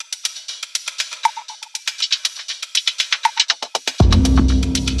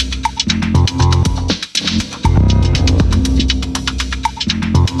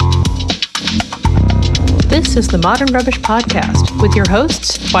is the Modern Rubbish Podcast with your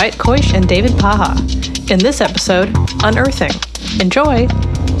hosts, Wyatt Koish and David Paha. In this episode, Unearthing. Enjoy!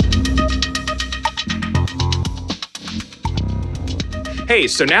 Hey,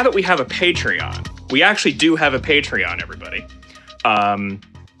 so now that we have a Patreon, we actually do have a Patreon, everybody.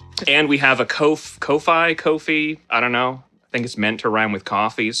 And we have a Ko-fi, I don't know. I think it's meant to rhyme with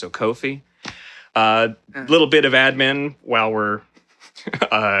coffee, so Ko-fi. Little bit of admin while we're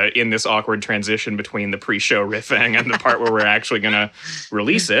in this awkward transition between the pre-show riffing and the part where we're actually going to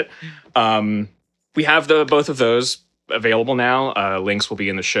release it. We have both of those available now. Links will be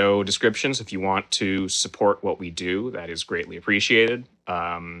in the show descriptions if you want to support what we do. That is greatly appreciated.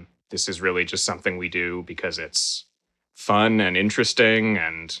 This is really just something we do because it's fun and interesting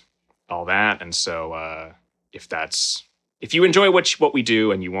and all that. And so if you enjoy what we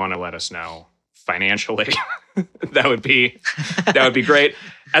do and you want to let us know financially, that would be great.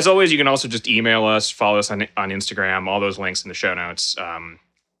 As always, you can also just email us, follow us on Instagram, all those links in the show notes.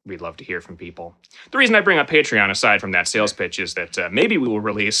 We'd love to hear from people. The reason I bring up Patreon, aside from that sales pitch, is that maybe we will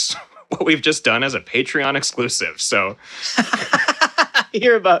release what we've just done as a Patreon exclusive. So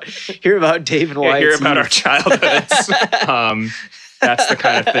hear about Dave and Wyatt. Hear about our childhoods. That's the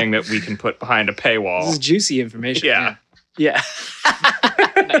kind of thing that we can put behind a paywall. This is juicy information. Yeah.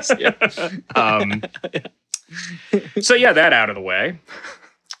 Nice. Yeah. So yeah, that out of the way.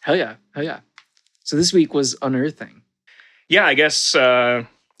 Hell yeah. So this week was Unearthing. Yeah, I guess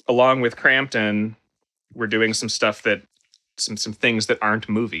along with Crampton, we're doing some stuff some things that aren't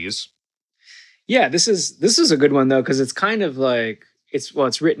movies. Yeah, this is a good one though, because it's kind of like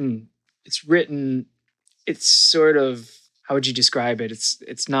it's written. It's sort of, how would you describe it?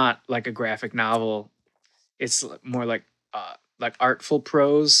 It's not like a graphic novel. It's more like artful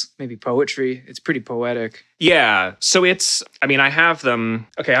prose, maybe poetry. It's pretty poetic. Yeah. So I have them.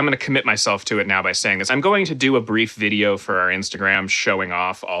 Okay, I'm going to commit myself to it now by saying this. I'm going to do a brief video for our Instagram showing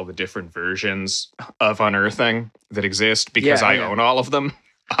off all the different versions of Unearthing that exist because I own all of them.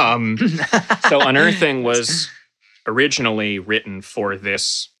 So Unearthing was originally written for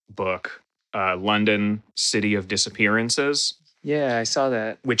this book, London, City of Disappearances. Yeah, I saw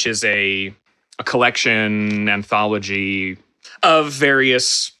that. Which is a collection, anthology of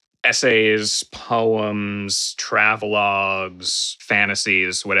various essays, poems, travelogues,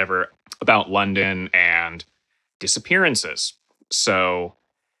 fantasies, whatever, about London and disappearances. So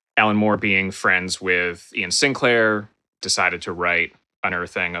Alan Moore, being friends with Ian Sinclair, decided to write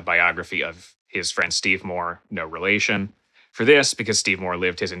Unearthing, a biography of his friend Steve Moore, no relation, for this, because Steve Moore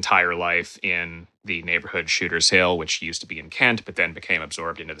lived his entire life in the neighborhood Shooter's Hill, which used to be in Kent, but then became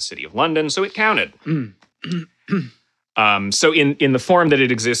absorbed into the city of London, so it counted. So in the form that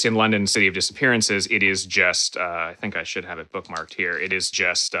it exists in London, City of Disappearances, it is just, I think I should have it bookmarked here, it is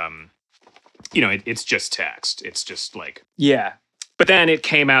just, it's just text. It's just like... Yeah. But then it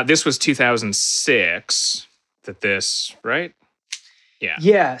came out, this was 2006, right? Yeah.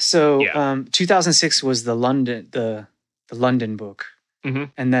 Yeah, so 2006 was the London book. Mm-hmm.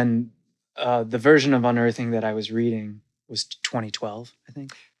 And then the version of Unearthing that I was reading was 2012, I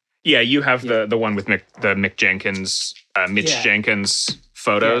think. Yeah, you have the one with Mitch Jenkins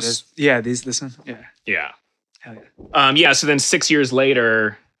photos. This one. Yeah. Yeah. Hell yeah. So then 6 years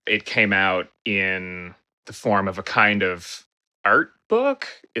later, it came out in the form of a kind of art book.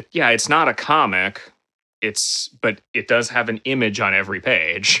 It's not a comic. But it does have an image on every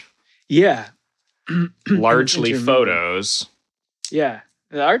page. Yeah. Largely photos. Yeah.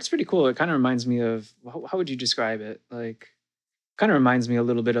 The art's pretty cool. It kind of reminds me of, how would you describe it? Like, kind of reminds me a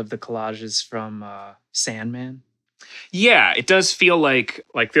little bit of the collages from Sandman. Yeah, it does feel like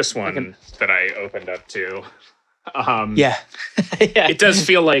this one that I opened up to. Yeah. It does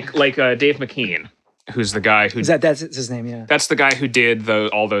feel like Dave McKean, who's the guy who... That's his name, yeah. That's the guy who did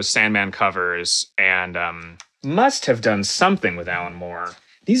all those Sandman covers and must have done something with Alan Moore.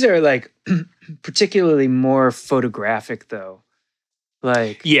 These are like particularly more photographic though.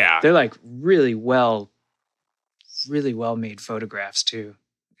 Like, yeah, they're like really well made photographs too.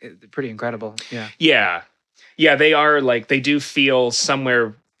 They're pretty incredible. Yeah. Yeah, they are like, they do feel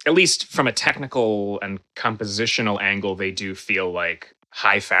somewhere, at least from a technical and compositional angle, they do feel like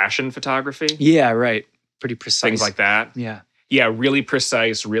high fashion photography. Yeah, right. Pretty precise. Things like that. Yeah. Yeah, really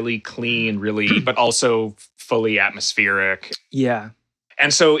precise, really clean, but also fully atmospheric. Yeah.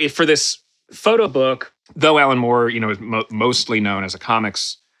 And so for this photo book, though Alan Moore, is mostly known as a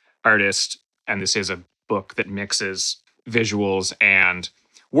comics artist, and this is a book that mixes visuals and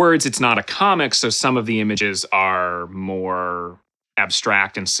words, it's not a comic, so some of the images are more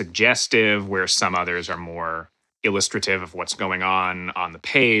abstract and suggestive, where some others are more illustrative of what's going on the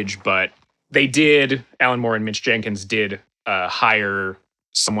page. But Alan Moore and Mitch Jenkins did hire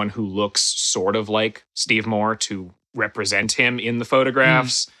someone who looks sort of like Steve Moore to represent him in the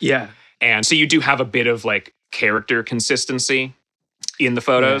photographs. Yeah. And so you do have a bit of like character consistency in the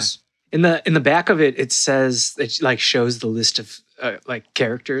photos. Yeah. In the back of it, it says, it like shows the list of like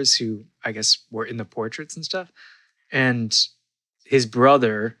characters who I guess were in the portraits and stuff. And his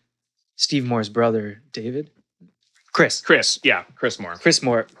brother, Steve Moore's brother, Chris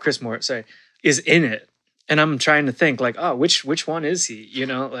Moore, sorry, is in it. And I'm trying to think like, oh, which one is he? You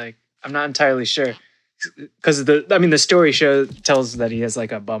know, like I'm not entirely sure. Because the story tells that he has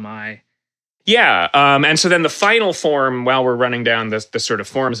like a bum eye. Yeah. And so then the final form, while we're running down the sort of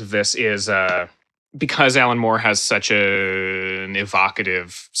forms of this, is because Alan Moore has such an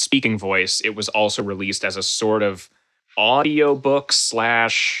evocative speaking voice, it was also released as a sort of audiobook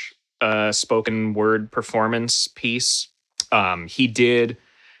 / spoken word performance piece. He did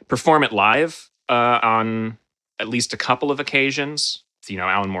perform it live on at least a couple of occasions. You know,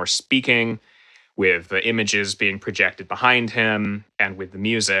 Alan Moore speaking with the images being projected behind him and with the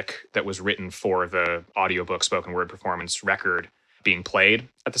music that was written for the audiobook spoken word performance record being played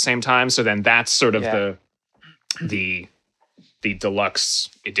at the same time. So then that's sort of the deluxe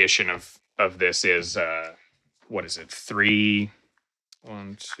edition of this is what is it?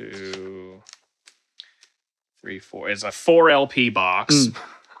 1, 2, 3, 4. It's a 4 LP box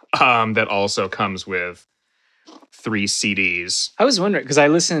that also comes with 3 CDs. I was wondering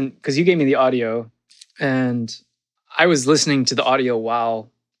because you gave me the audio, and I was listening to the audio while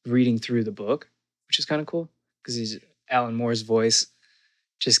reading through the book, which is kind of cool because he's Alan Moore's voice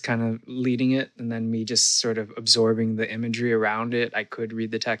just kind of leading it, and then me just sort of absorbing the imagery around it. I could read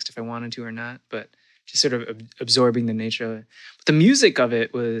the text if I wanted to or not, but just sort of absorbing the nature of it. But the music of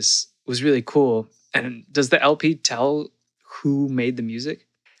it was really cool. And does the LP tell who made the music?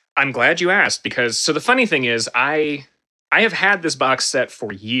 I'm glad you asked, because so the funny thing is I have had this box set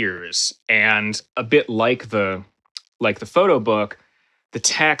for years, and a bit like the photo book, the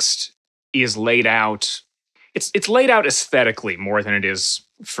text is laid out. It's laid out aesthetically more than it is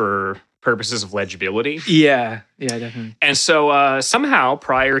for purposes of legibility. Yeah, definitely. And so somehow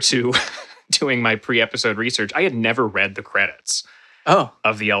prior to doing my pre-episode research, I had never read the credits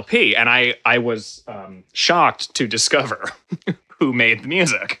of the LP, and I was shocked to discover who made the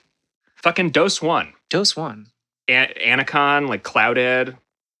music. Fucking Dose One. Anacon, like Cloudhead,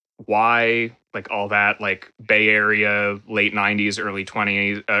 Y, like all that, like Bay Area, late 90s, early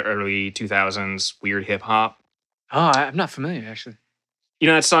 2000s, weird hip hop. Oh, I'm not familiar, actually. You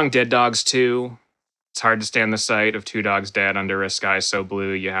know that song Dead Dogs 2? It's hard to stand the sight of 2 dogs dead under a sky so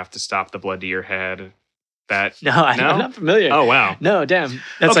blue you have to stop the blood to your head. I'm not familiar. Oh, wow. No, damn.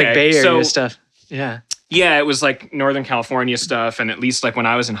 That's like Bay Area stuff. Yeah. Yeah, it was like Northern California stuff. And at least like when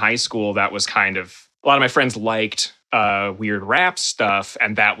I was in high school, that was kind of, a lot of my friends liked weird rap stuff.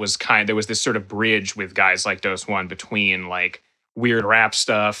 And that was there was this sort of bridge with guys like Dose One between like weird rap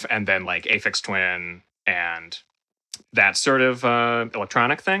stuff and then like Aphex Twin and that sort of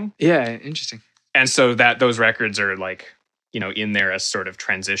electronic thing. Yeah, interesting. And so those records are like, you know, in there as sort of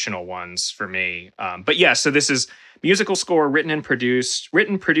transitional ones for me. But yeah, so this is musical score written, produced,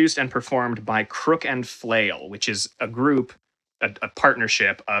 and performed by Crook and Flail, which is a group, a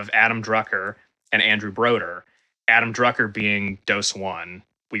partnership of Adam Drucker and Andrew Broder. Adam Drucker being Dose One,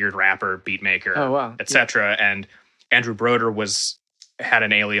 weird rapper, beat maker, etc. Yeah. And Andrew Broder had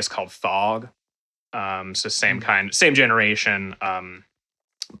an alias called Fog. So same generation.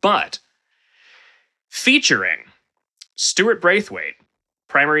 But featuring Stuart Braithwaite,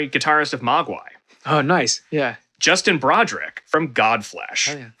 primary guitarist of Mogwai. Oh, nice. Yeah. Justin Broderick from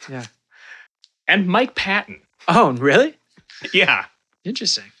Godflesh. Oh, yeah. Yeah. And Mike Patton. Oh, really? Yeah.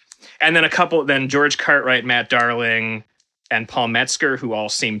 Interesting. And then George Cartwright, Matt Darling, and Paul Metzger, who all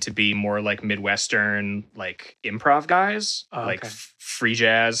seem to be more like Midwestern, like improv guys, like free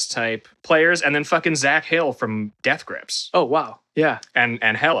jazz type players. And then fucking Zach Hill from Death Grips. Oh, wow. Yeah. And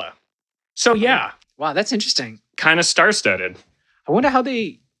Hella. So, yeah. Wow, that's interesting. Kind of star-studded. I wonder how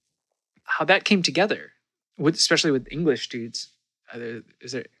that came together, especially with English dudes.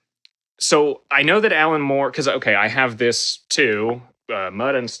 So I know that Alan Moore, because I have this too.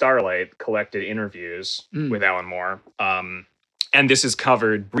 Mud and Starlight collected interviews with Alan Moore, and this is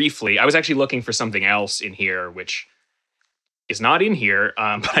covered briefly. I was actually looking for something else in here, which is not in here,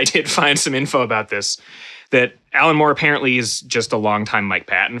 but I did find some info about this. That Alan Moore apparently is just a longtime Mike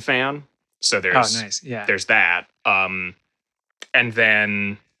Patton fan. So there's there's that. And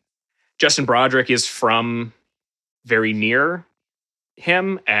then Justin Broderick is from very near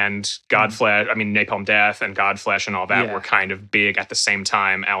him, and Godflesh, I mean, Napalm Death and Godflesh and all that were kind of big at the same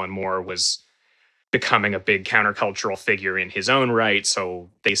time. Alan Moore was becoming a big countercultural figure in his own right, so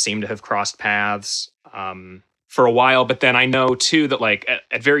they seem to have crossed paths for a while. But then I know, too, that like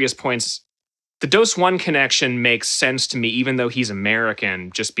at various points, the Dose One connection makes sense to me, even though he's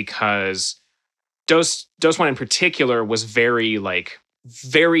American, just because Dose One in particular was very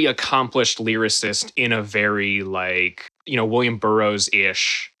accomplished lyricist in a very William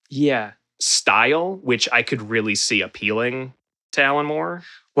Burroughs-ish style, which I could really see appealing to Alan Moore.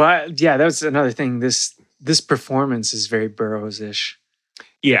 Well, yeah, that's another thing. This performance is very Burroughs-ish.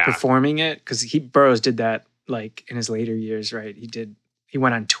 Yeah, performing it, because Burroughs did that like in his later years, right? He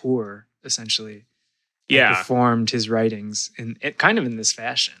went on tour essentially. Yeah, performed his writings in kind of in this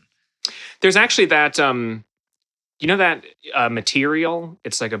fashion. There's actually that that Material.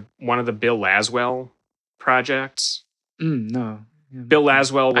 It's like one of the Bill Laswell projects. No, yeah, Bill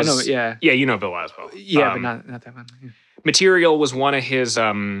Laswell was. I know, yeah, you know Bill Laswell. Yeah, but not that one. Yeah. Material was one of his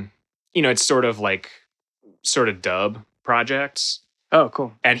it's sort of dub projects. Oh,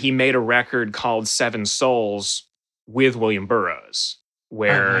 cool. And he made a record called Seven Souls with William Burroughs,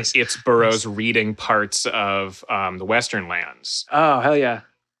 where it's Burroughs reading parts of the Western Lands. Oh, hell yeah.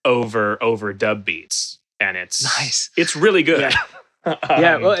 Over dub beats. And it's nice. It's really good.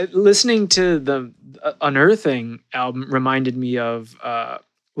 Yeah. Well, listening to the Unearthing album reminded me of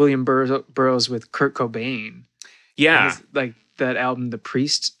William Burroughs with Kurt Cobain. Yeah. Like that album, The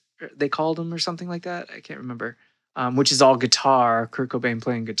Priest, they called him, or something like that. I can't remember. Which is all guitar, Kurt Cobain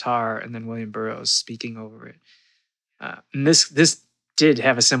playing guitar, and then William Burroughs speaking over it. And this did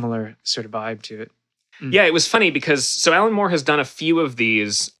have a similar sort of vibe to it. Yeah, it was funny because Alan Moore has done a few of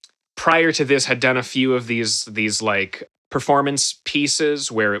these. Prior to this, had done a few of these like performance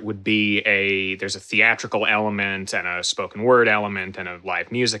pieces where it would be there's a theatrical element and a spoken word element and a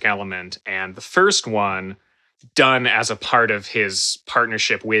live music element. And the first one, done as a part of his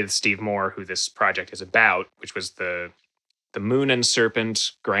partnership with Steve Moore, who this project is about, which was the Moon and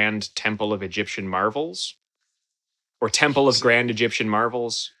Serpent Grand Temple of Egyptian Marvels, or Temple of Grand Egyptian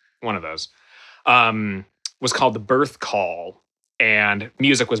Marvels, one of those, was called The Birth Call. And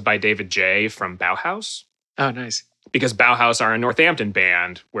music was by David J. from Bauhaus. Oh, nice. Because Bauhaus are a Northampton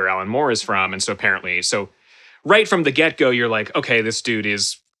band where Alan Moore is from. And so apparently, right from the get-go, you're like, okay, this dude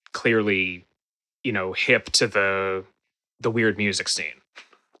is clearly, hip to the weird music scene.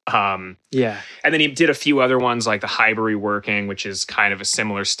 Yeah. And then he did a few other ones like the Highbury Working, which is kind of a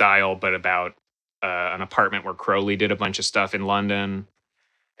similar style, but about an apartment where Crowley did a bunch of stuff in London.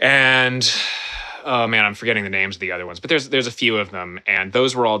 And oh man, I'm forgetting the names of the other ones, but there's a few of them, and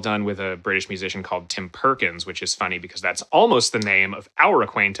those were all done with a British musician called Tim Perkins, which is funny because that's almost the name of our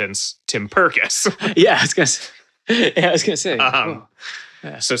acquaintance, Tim Purkis. Yeah, I was gonna say. Cool.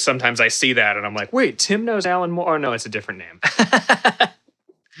 Yeah. So sometimes I see that and I'm like, wait, Tim knows Alan Moore? Oh no, it's a different name.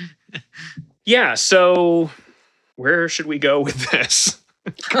 Yeah, so where should we go with this?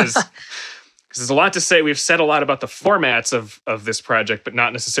 Because there's a lot to say. We've said a lot about the formats of this project, but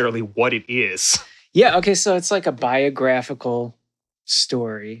not necessarily what it is. Yeah, okay, so it's like a biographical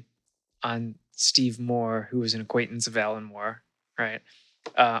story on Steve Moore, who was an acquaintance of Alan Moore, right?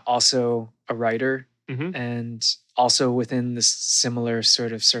 Also a writer, and also within this similar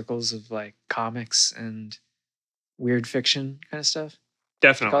sort of circles of like comics and weird fiction kind of stuff.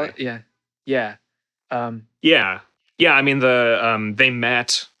 Definitely. Yeah. Yeah. Yeah, I mean, they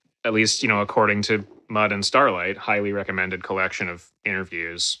met, at least, according to Mud and Starlight, highly recommended collection of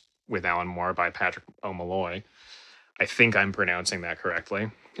interviews with Alan Moore by Patrick O'Malloy. I think I'm pronouncing that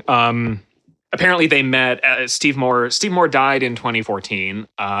correctly. Apparently they met. Steve Moore died in 2014,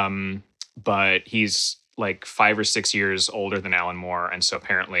 but he's like 5 or 6 years older than Alan Moore, and so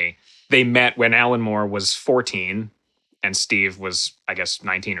apparently they met when Alan Moore was 14 and Steve was, I guess,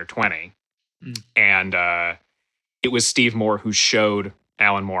 19 or 20. And it was Steve Moore who showed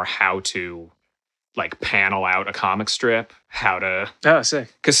Alan Moore how to like panel out a comic strip, Oh,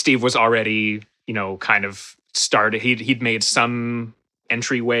 sick. Because Steve was already, kind of started. He'd made some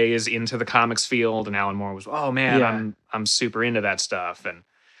entryways into the comics field, and Alan Moore was, oh man, Yeah. I'm super into that stuff. And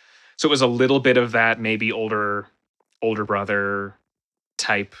so it was a little bit of that maybe older brother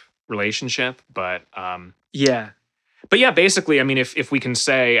type relationship, but Yeah. But yeah, basically, I mean, if we can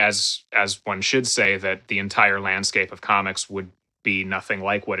say, as one should say, that the entire landscape of comics would be nothing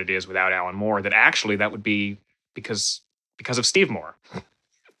like what it is without Alan Moore, that actually that would be because of Steve Moore.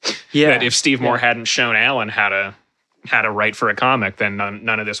 Yeah. That if Steve Moore hadn't shown Alan how to write for a comic, then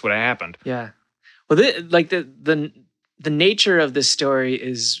none of this would have happened. Yeah. Well, the nature of this story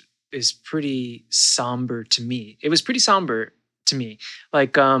is pretty somber to me. It was pretty somber to me.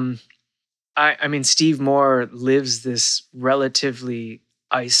 Like, I mean, Steve Moore lives this relatively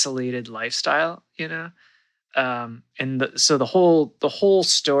isolated lifestyle, you know? So the whole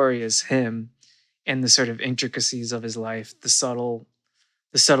story is him and the sort of intricacies of his life, the subtle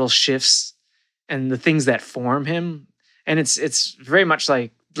shifts and the things that form him. And it's very much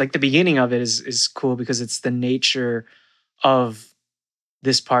like the beginning of it is cool because it's the nature of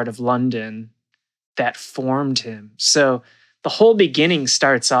this part of London that formed him. So the whole beginning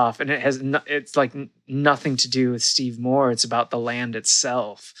starts off, and it's like nothing to do with Steve Moore. It's about the land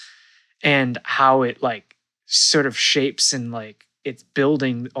itself and how it like sort of shapes and like it's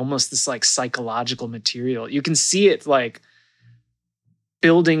building almost this like psychological material. You can see it like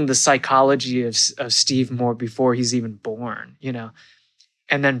building the psychology of Steve Moore before he's even born, you know,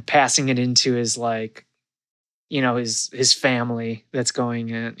 and then passing it into his like, you know, his family that's going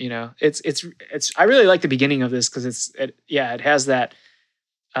in, you know, it's I really like the beginning of this because it has that,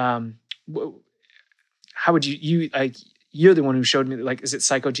 how would you like, you're the one who showed me, like, is it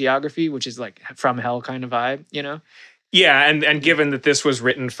psychogeography, which is like From Hell kind of vibe, you know? Yeah, and given that this was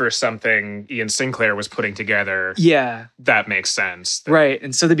written for something Ian Sinclair was putting together, yeah, that makes sense. Right.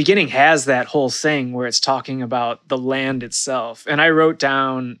 And so the beginning has that whole thing where it's talking about the land itself. And I wrote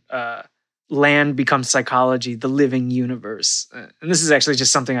down land becomes psychology, the living universe. And this is actually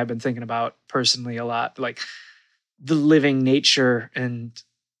just something I've been thinking about personally a lot, like the living nature and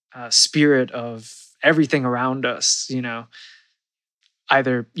spirit of everything around us, you know,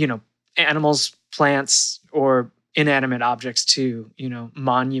 either, you know, animals, plants, or inanimate objects too, you know,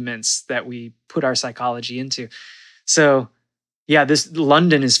 monuments that we put our psychology into. So yeah, this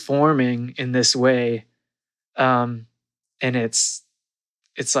London is forming in this way. And it's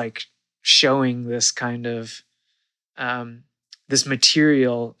like showing this kind of this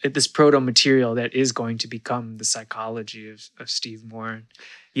material, this proto-material that is going to become the psychology of Steve Moore.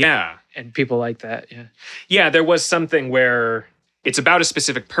 Yeah. And people like that, yeah. Yeah, there was something where it's about a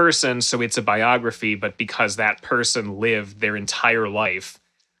specific person, so it's a biography, but because that person lived their entire life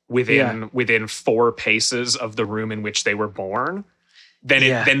within 4 paces of the room in which they were born,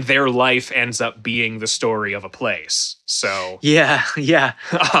 then their life ends up being the story of a place. So yeah.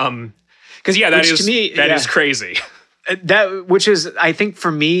 Because that is crazy. That, which is, I think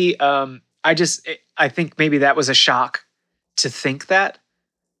for me, I think maybe that was a shock to think that,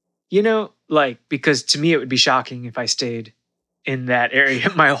 you know, like, because to me it would be shocking if I stayed in that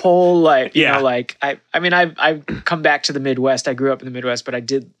area my whole life. You know, like I mean, I've come back to the Midwest. I grew up in the Midwest, but I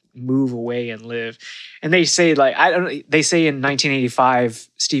did move away and live. And they say like, they say in 1985,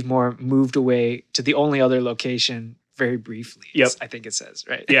 Steve Moore moved away to the only other location very briefly. Yep. I think it says,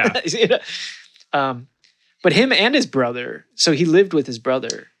 right? Yeah. You know? But him and his brother, so he lived with his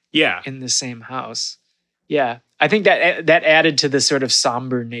brother. Yeah. In the same house. Yeah. I think that added to the sort of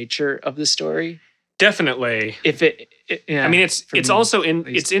somber nature of the story. Definitely. I mean, it's also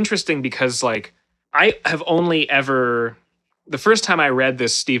it's interesting because like I have only ever, the first time I read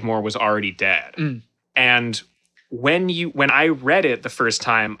this, Steve Moore was already dead. Mm. And when I read it the first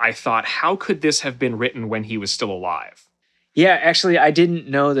time, I thought, how could this have been written when he was still alive? Yeah, actually, I didn't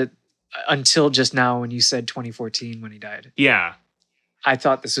know that until just now when you said 2014 when he died. Yeah. I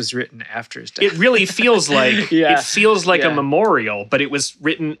thought this was written after his death. It really feels like a memorial, but it was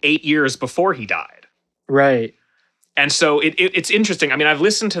written 8 years before he died. Right. And so it's interesting. I mean, I've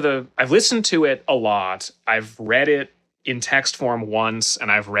listened to it a lot. I've read it in text form once,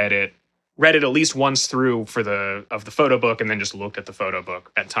 and I've read it at least once through for the photo book, and then just looked at the photo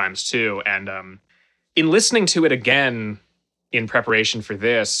book at times too. And in listening to it again in preparation for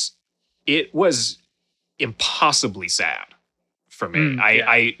this, it was impossibly sad for me.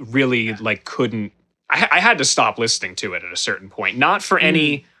 I really like couldn't. I had to stop listening to it at a certain point. Not for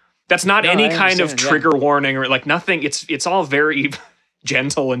any. That's not any kind of trigger warning or like nothing. It's all very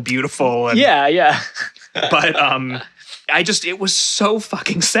gentle and beautiful. And, yeah. But it was so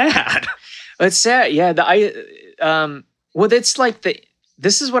fucking sad. It's sad. Yeah. Well, it's like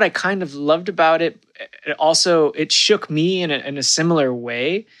this is what I kind of loved about it. It shook me in a similar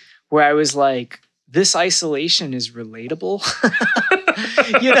way where I was like, this isolation is relatable.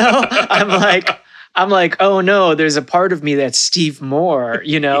 You know, I'm like, oh no, there's a part of me that's Steve Moore,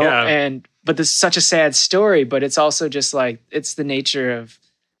 you know, but this is such a sad story, but it's also just like, it's the nature of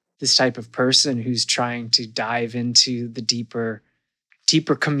this type of person who's trying to dive into the deeper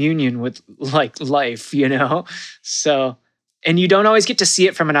communion with like life, you know? So, and you don't always get to see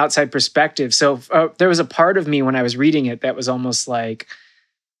it from an outside perspective. So there was a part of me when I was reading it that was almost like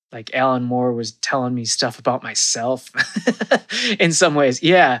Alan Moore was telling me stuff about myself in some ways.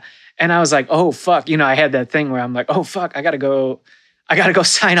 Yeah. And I was like, oh fuck, I had that thing where I'm like, oh fuck, I gotta go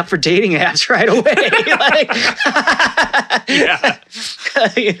sign up for dating apps right away.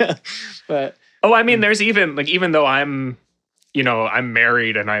 Yeah. But I mean, there's even though I'm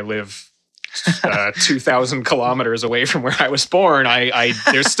married and I live 2,000 kilometers away from where I was born, I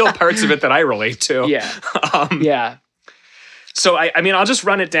there's still parts of it that I relate to. Yeah. Yeah. So I mean, I'll just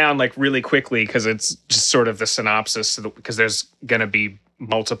run it down like really quickly because it's just sort of the synopsis, because there's going to be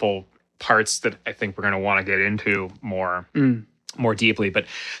multiple parts that I think we're going to want to get into more deeply. But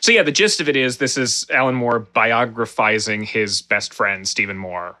so yeah, the gist of it is this is Alan Moore biographizing his best friend, Steve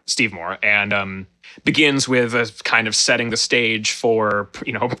Moore, and begins with a kind of setting the stage for,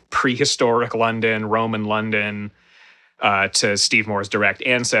 prehistoric London, Roman London, to Steve Moore's direct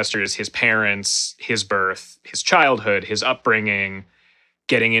ancestors, his parents, his birth, his childhood, his upbringing,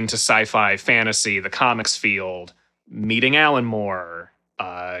 getting into sci-fi, fantasy, the comics field, meeting Alan Moore,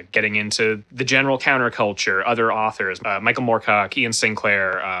 getting into the general counterculture, other authors, Michael Moorcock, Ian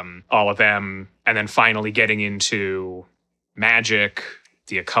Sinclair, all of them, and then finally getting into magic,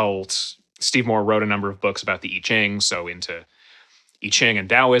 the occult. Steve Moore wrote a number of books about the I Ching, so into I Ching and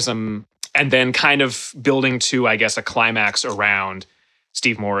Taoism, and then kind of building to, I guess, a climax around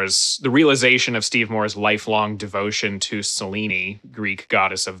the realization of Steve Moore's lifelong devotion to Selene, Greek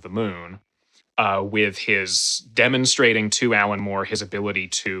goddess of the moon, with his demonstrating to Alan Moore his ability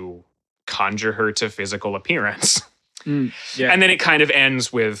to conjure her to physical appearance. Yeah. And then it kind of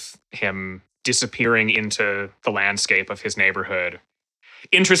ends with him disappearing into the landscape of his neighborhood.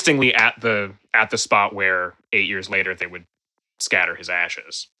 Interestingly, at the spot where 8 years later they would scatter his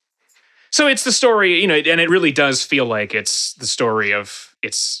ashes. So it's the story, and it really does feel like it's the story of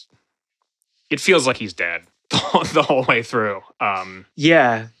it feels like he's dead the whole way through.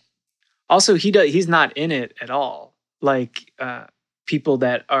 Yeah. Also, he's not in it at all. Like, people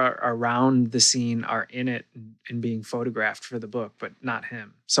that are around the scene are in it and being photographed for the book, but not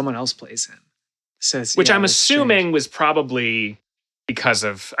him. Someone else plays him. So which I'm assuming was probably because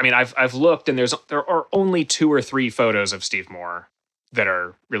of, I've looked and there are only 2 or 3 photos of Steve Moore that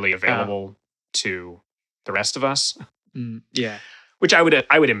are really available to the rest of us. Yeah. Which I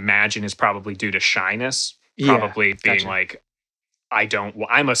would imagine is probably due to shyness. Probably being like,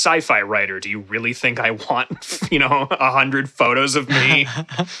 I'm a sci-fi writer. Do you really think I want, 100 photos of me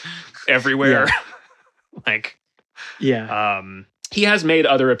everywhere? He has made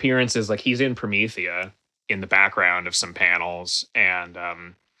other appearances. Like he's in Promethea in the background of some panels, and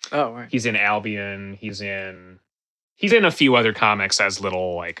right. He's in Albion. He's in a few other comics as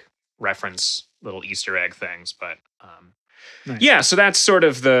little like reference, little Easter egg things. But nice. Yeah, so that's sort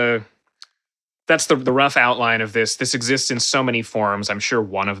of the rough outline of this. This exists in so many forms. I'm sure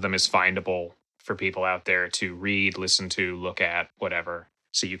one of them is findable for people out there to read, listen to, look at, whatever,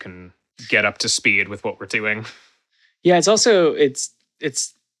 so you can get up to speed with what we're doing. Yeah, it's also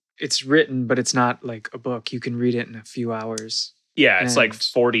it's written, but it's not like a book. You can read it in a few hours. Yeah, it's like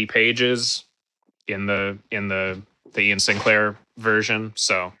 40 pages in the Ian Sinclair version.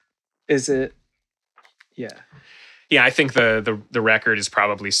 So is it? Yeah. Yeah, I think the record is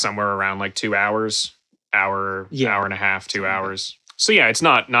probably somewhere around like 2 hours, hour and a half, 2 hours. So yeah, it's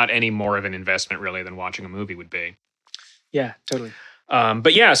not any more of an investment really than watching a movie would be. Yeah, totally.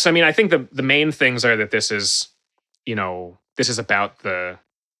 But yeah, so I think the main things are that this is about the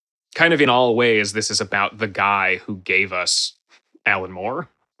kind of in all ways, this is about the guy who gave us Alan Moore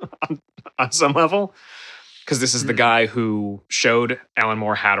on some level. Because this is the guy who showed Alan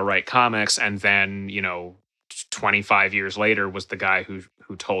Moore how to write comics, and then, 25 years later was the guy who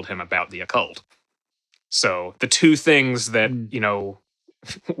told him about the occult. So the two things that,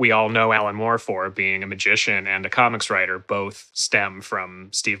 we all know Alan Moore for, being a magician and a comics writer, both stem from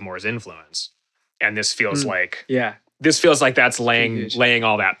Steve Moore's influence. And this feels like that's laying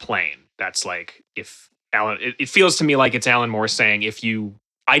all that plain. That's like, if Alan, it feels to me like it's Alan Moore saying,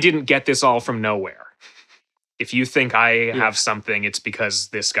 I didn't get this all from nowhere. If you think I have something, it's because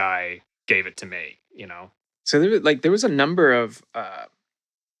this guy gave it to me, So there was a number of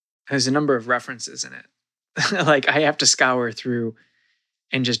there's a number of references in it. Like I have to scour through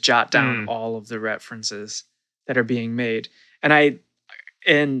and just jot down all of the references that are being made. And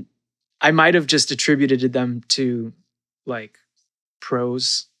I might have just attributed them to like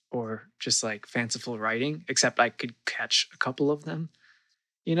prose or just like fanciful writing, except I could catch a couple of them.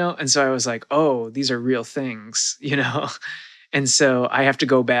 And so I was like, oh, these are real things, and so I have to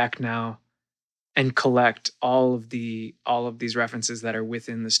go back now and collect all of these references that are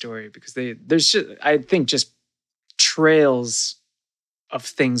within the story, because there's just, I think, just trails of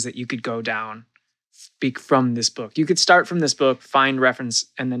things that you could go down speak from this book. You could start from this book, find reference,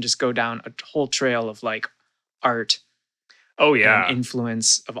 and then just go down a whole trail of like art Oh yeah. and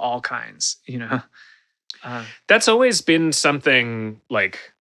influence of all kinds, you know? That's always been something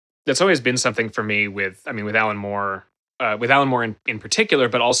for me with Alan Moore, in particular,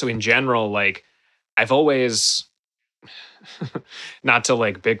 but also in general. Like, I've always, not to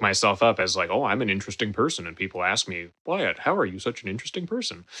like big myself up as like, oh, I'm an interesting person, and people ask me, Wyatt, how are you such an interesting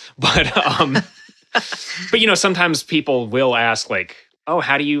person? But but sometimes people will ask like, oh,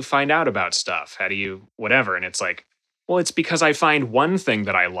 how do you find out about stuff? How do you whatever? And it's like, well, it's because I find one thing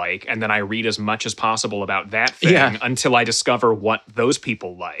that I like, and then I read as much as possible about that thing until I discover what those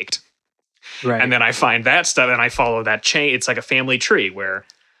people liked. Right. And then I find that stuff and I follow that chain. It's like a family tree where,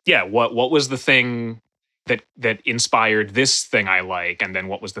 what was the thing that inspired this thing I like? And then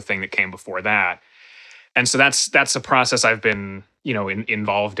what was the thing that came before that? And so that's a process I've been,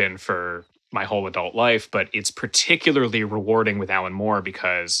 involved in for my whole adult life. But it's particularly rewarding with Alan Moore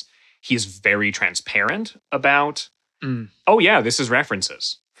because he's very transparent about, oh yeah, this is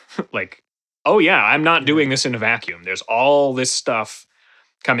references. Like, oh yeah, I'm not doing this in a vacuum. There's all this stuff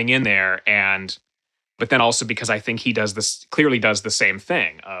coming in there. But then also because I think he clearly does the same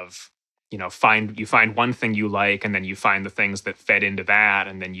thing of, you find one thing you like, and then you find the things that fed into that,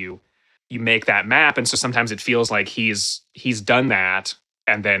 and then you make that map. And so sometimes it feels like he's done that.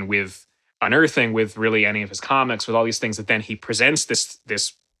 And then with Unearthing, with really any of his comics, with all these things, that then he presents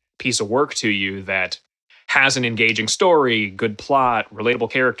this piece of work to you that has an engaging story, good plot, relatable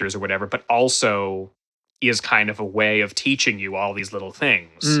characters or whatever, but also is kind of a way of teaching you all these little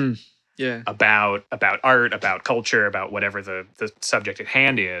things about art, about culture, about whatever the subject at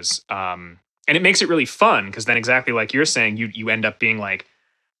hand is. And it makes it really fun because then, exactly like you're saying, you end up being like,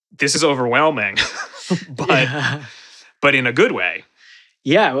 this is overwhelming, but in a good way.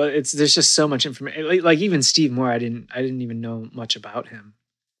 Yeah, well, there's just so much information. Like even Steve Moore, I didn't even know much about him,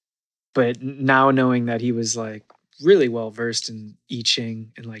 but now knowing that he was like really well versed in I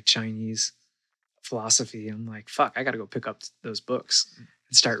Ching and like Chinese philosophy, I'm like, fuck, I got to go pick up those books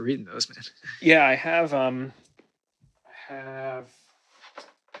and start reading those, man. Yeah, I have.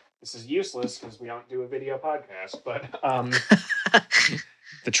 This is useless because we don't do a video podcast, but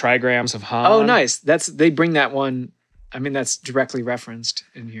the Trigrams of Han. Oh, nice. They bring that one. I mean, that's directly referenced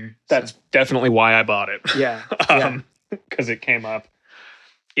in here. That's definitely why I bought it. Yeah. Because it came up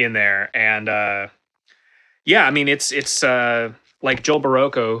in there. And it's like Joel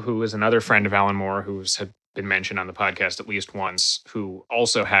Barocco, who is another friend of Alan Moore, who's had been mentioned on the podcast at least once, who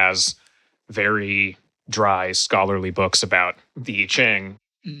also has very dry scholarly books about the I Ching.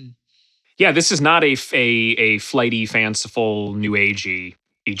 Yeah, this is not a flighty, fanciful, new agey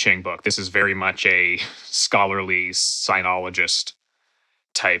I Ching book. This is very much a scholarly sinologist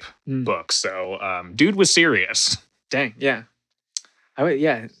type book. So, dude was serious. Dang, yeah.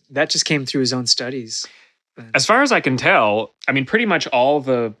 That just came through his own studies. As far as I can tell, I mean, pretty much all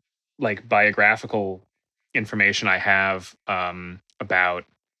the like biographical information I have about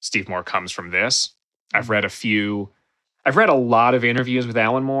Steve Moore comes from this. I've read a lot of interviews with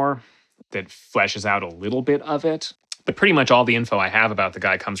Alan Moore that fleshes out a little bit of it, but pretty much all the info I have about the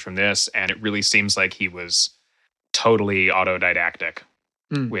guy comes from this, and it really seems like he was totally autodidactic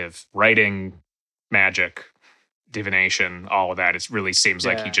with writing, magic, divination, all of that. It really seems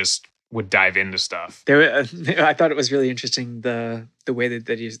like he just would dive into stuff. I thought it was really interesting the way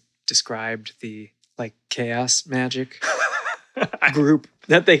that he described the like chaos magic group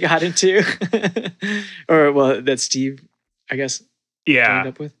that they got into, or well, that Steve, I guess, joined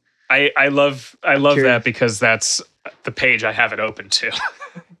up with. I love that because that's the page I have it open to,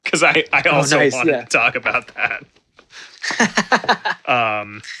 because I also wanted to talk about that.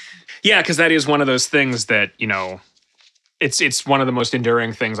 Because that is one of those things that, it's one of the most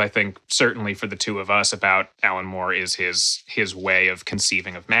enduring things, I think, certainly for the two of us, about Alan Moore, is his way of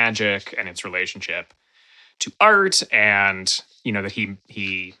conceiving of magic and its relationship to art, and that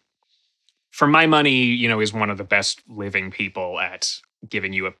he for my money, is one of the best living people at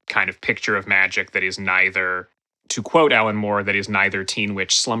giving you a kind of picture of magic that is neither, to quote Alan Moore, that is neither Teen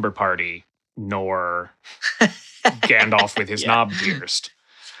Witch Slumber Party nor Gandalf with his knob pierced.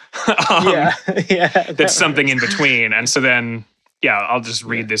 That's something in between. And so then, I'll just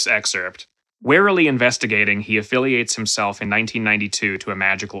read this excerpt. Warily investigating, he affiliates himself in 1992 to a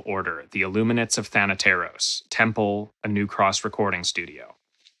magical order, the Illuminates of Thanateros, Temple, a New Cross recording studio.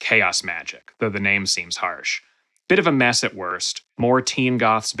 Chaos magic, though the name seems harsh. Bit of a mess at worst, more teen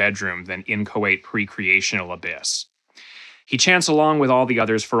goth's bedroom than inchoate pre-creational abyss. He chants along with all the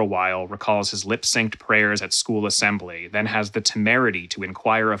others for a while, recalls his lip-synced prayers at school assembly, then has the temerity to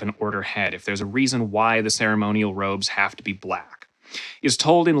inquire of an order head if there's a reason why the ceremonial robes have to be black. Is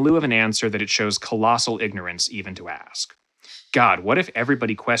told in lieu of an answer that it shows colossal ignorance even to ask. God, what if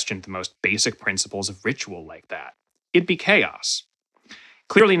everybody questioned the most basic principles of ritual like that? It'd be chaos.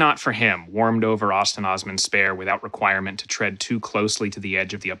 Clearly not for him, warmed over Austin Osman's spare without requirement to tread too closely to the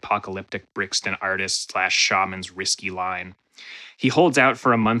edge of the apocalyptic Brixton artist/shaman's risky line. He holds out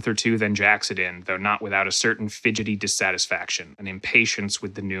for a month or two, then jacks it in, though not without a certain fidgety dissatisfaction, an impatience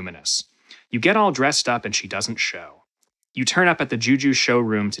with the numinous. You get all dressed up and she doesn't show. You turn up at the Juju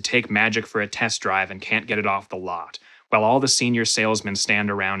showroom to take magic for a test drive and can't get it off the lot, while all the senior salesmen stand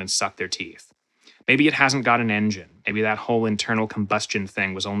around and suck their teeth. Maybe it hasn't got an engine. Maybe that whole internal combustion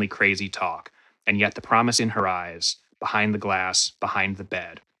thing was only crazy talk, and yet the promise in her eyes, behind the glass, behind the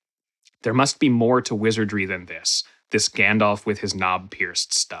bed. There must be more to wizardry than this Gandalf with his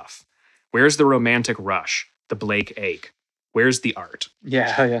knob-pierced stuff. Where's the romantic rush, the Blake ache? Where's the art?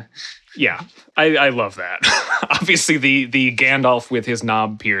 Yeah. Yeah, I love that. Obviously, the Gandalf with his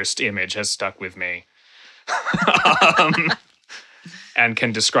knob-pierced image has stuck with me. And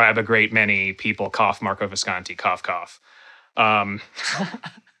can describe a great many people. Cough, Marco Visconti, cough, cough. Well,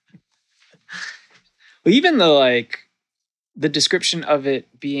 even the description of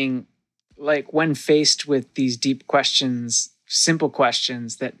it being like when faced with these deep questions, simple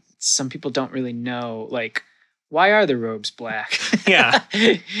questions that some people don't really know, like, why are the robes black? Yeah.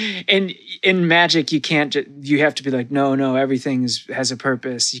 And in magic, you have to be like, no, everything has a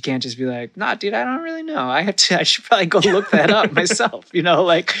purpose. You can't just be like, nah, dude, I don't really know. I should probably go look that up myself.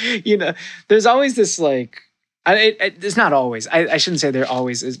 There's always this it's not always, I shouldn't say there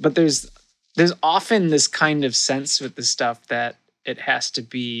always is, but there's often this kind of sense with this stuff that it has to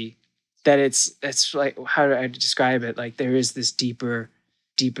be, that it's like, how do I describe it? Like there is this deeper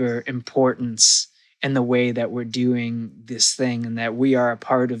importance in the way that we're doing this thing, and that we are a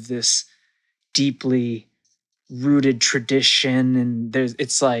part of this deeply rooted tradition. And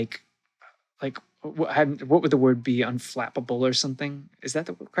it's like what would the word be? Unflappable or something? Is that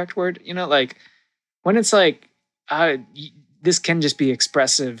the correct word? Like when it's like, this can just be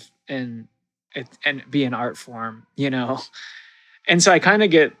expressive and be an art form, And so I kind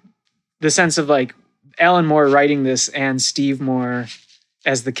of get the sense of like Alan Moore writing this and Steve Moore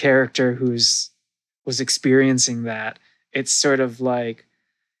as the character was experiencing that. It's sort of like,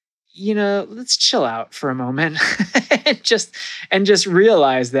 let's chill out for a moment and just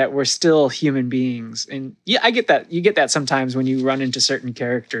realize that we're still human beings. And yeah, I get that. You get that sometimes when you run into certain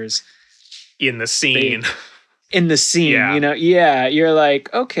characters in the scene. Yeah. You're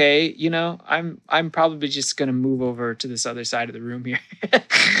like, okay, I'm probably just gonna move over to this other side of the room here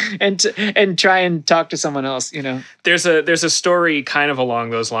and try and talk to someone else. There's a story kind of along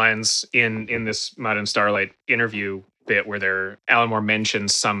those lines in this Mud and Starlight interview bit where Alan Moore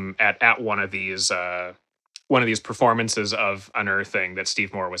mentions some at one of these performances of Unearthing that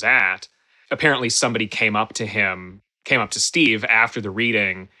Steve Moore was at. Apparently, somebody came up to Steve after the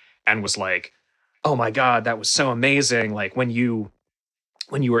reading and was like, oh my God, that was so amazing. Like when you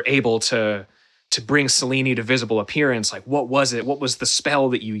were able to bring Selene to visible appearance, like what was it? What was the spell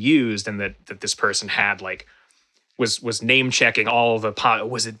that you used? And that this person had was name checking all the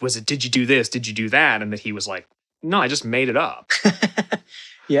was it, did you do this? Did you do that? And that he was like, no, I just made it up.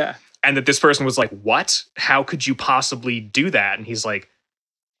 Yeah. And that this person was like, what? How could you possibly do that? And he's like,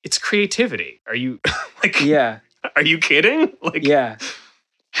 it's creativity. Are you yeah. Are you kidding? Yeah.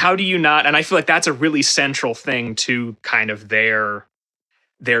 How do you not? And I feel like that's a really central thing to kind of their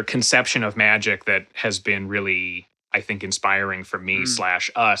conception of magic that has been really, I think, inspiring for me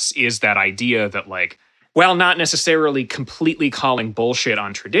 / us, is that idea that while not necessarily completely calling bullshit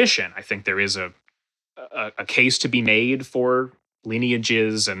on tradition, I think there is a case to be made for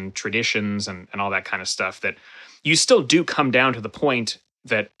lineages and traditions and all that kind of stuff, that you still do come down to the point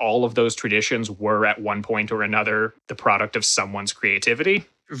that all of those traditions were at one point or another the product of someone's creativity.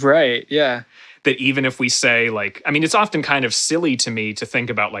 Right, yeah. That even if we say it's often kind of silly to me to think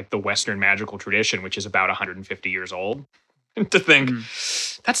about the Western magical tradition, which is about 150 years old, to think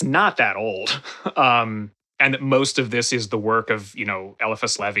that's not that old. And that most of this is the work of,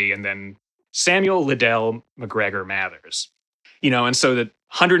 Eliphas Levi and then Samuel Liddell MacGregor Mathers. And so that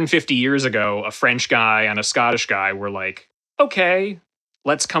 150 years ago, a French guy and a Scottish guy were like, okay,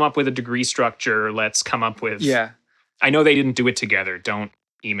 let's come up with a degree structure. Let's come up with... Yeah. I know they didn't do it together. Don't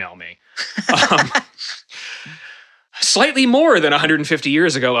email me. Slightly more than 150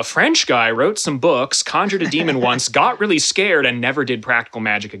 years ago, a French guy wrote some books, conjured a demon once, got really scared, and never did practical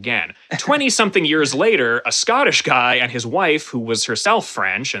magic again. 20-something years later, a Scottish guy and his wife, who was herself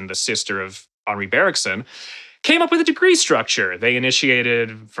French and the sister of Henri Bergson, came up with a degree structure. They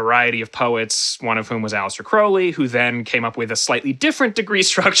initiated a variety of poets, one of whom was Aleister Crowley, who then came up with a slightly different degree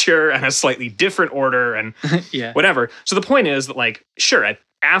structure and a slightly different order and whatever. So the point is that, like, sure,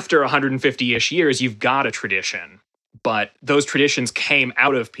 after 150-ish years, you've got a tradition. But those traditions came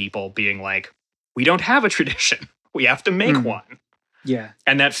out of people being like, we don't have a tradition. We have to make one. Yeah.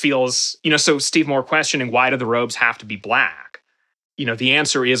 And that feels, so Steve Moore questioning, why do the robes have to be black? The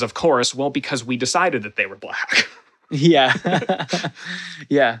answer is, of course, well, because we decided that they were black. Yeah.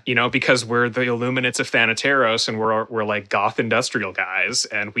 Yeah. Because we're the Illuminates of Thanateros and we're like goth industrial guys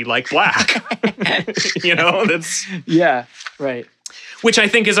and we like black. That's... Yeah, right. Which I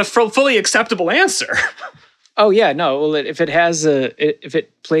think is a fully acceptable answer. Oh yeah, no. Well, if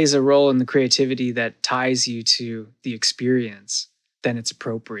it plays a role in the creativity that ties you to the experience, then it's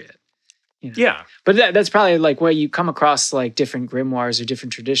appropriate. Yeah. But that's probably like where you come across like different grimoires or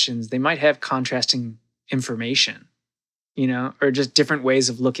different traditions. They might have contrasting information, or just different ways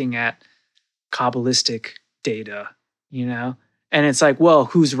of looking at Kabbalistic data, and it's like, well,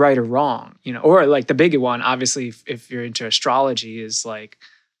 who's right or wrong, or like the big one, obviously, if you're into astrology, is like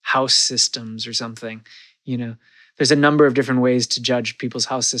house systems or something. There's a number of different ways to judge people's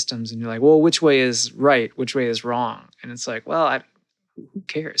house systems, and you're like, well, which way is right? Which way is wrong? And it's like, well, who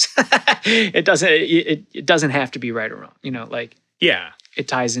cares? It doesn't have to be right or wrong. Yeah, it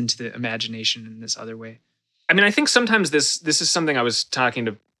ties into the imagination in this other way. I mean, I think sometimes this is something I was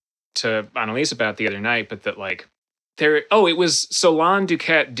talking to Annalise about the other night, but that like it was Solange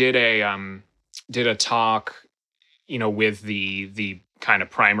Duquette did a talk, with the kind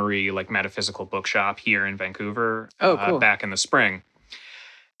of primary like metaphysical bookshop here in Vancouver cool. Back in the spring.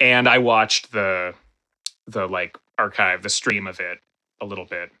 And I watched the like archive, the stream of it a little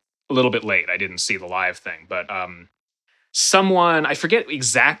bit late. I didn't see the live thing, but someone, I forget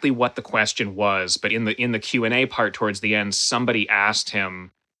exactly what the question was, but in the Q&A part towards the end, somebody asked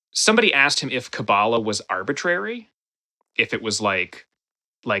him if Kabbalah was arbitrary, if it was like,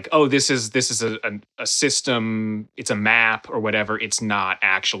 oh, this is a system, it's a map or whatever, it's not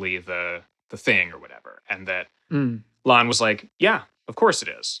actually the thing or whatever. And that Lon was like, yeah, of course it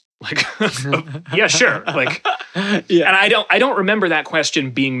is. Like, yeah, sure. Like, yeah. And I don't remember that question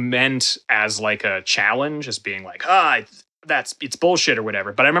being meant as like a challenge, as being like, it's bullshit or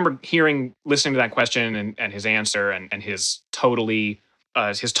whatever. But I remember listening to that question and his answer and his total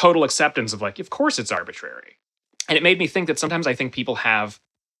acceptance of like, of course it's arbitrary. And it made me think that sometimes I think people have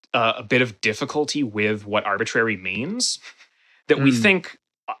a bit of difficulty with what arbitrary means. That we think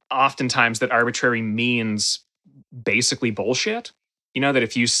oftentimes that arbitrary means basically bullshit. That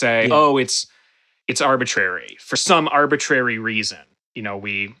if you say, oh, it's arbitrary for some arbitrary reason,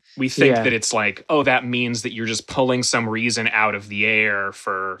 we think that it's like, oh, that means that you're just pulling some reason out of the air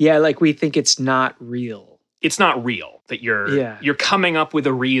for... Yeah, like we think it's not real. It's not real, that you're coming up with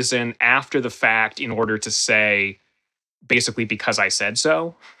a reason after the fact in order to say, basically because I said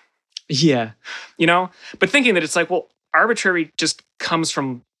so. Yeah. But thinking that it's like, well, arbitrary just comes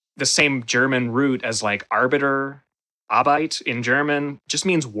from the same German root as like Arbiter, Arbeit in German, just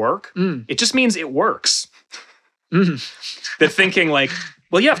means work. It just means it works. That thinking like,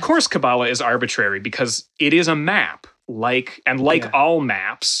 well, yeah, of course Kabbalah is arbitrary because it is a map. Like all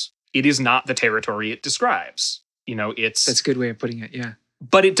maps, it is not the territory it describes. That's a good way of putting it, yeah.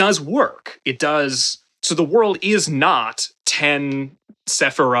 But it does work. It does. So the world is not 10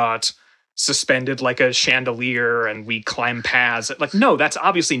 Sephirot suspended like a chandelier and we climb paths. Like, no, that's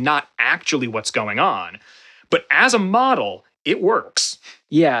obviously not actually what's going on. But as a model, it works.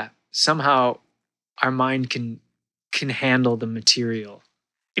 Yeah, somehow our mind can handle the material.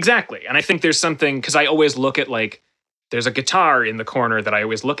 Exactly. And I think there's something, because I always look at like, there's a guitar in the corner that I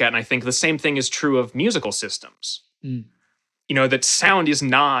always look at, and I think the same thing is true of musical systems. That sound is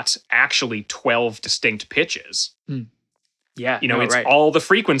not actually 12 distinct pitches. Yeah, it's right. all the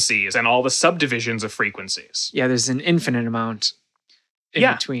frequencies and all the subdivisions of frequencies. Yeah, there's an infinite amount in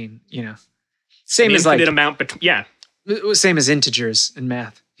between, Same as like amount same as integers in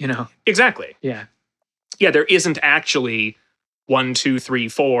math, Exactly. Yeah. Yeah, there isn't actually 1, 2, 3,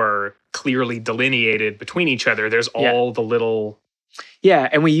 4 clearly delineated between each other. There's all the little... Yeah,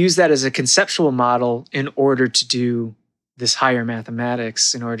 and we use that as a conceptual model in order to do this higher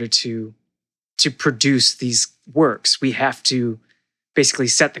mathematics, in order to produce these works. We have to basically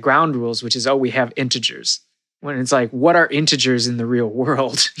set the ground rules, which is, we have integers. When it's like, what are integers in the real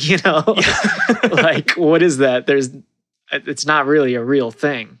world? Like, what is that? it's not really a real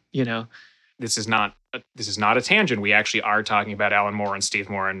thing, you know? This is not a tangent. We actually are talking about Alan Moore and Steve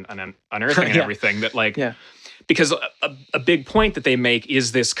Moore and Unearthing and Yeah. everything that like, Yeah. because a big point that they make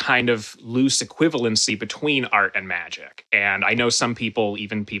is this kind of loose equivalency between art and magic. And I know some people,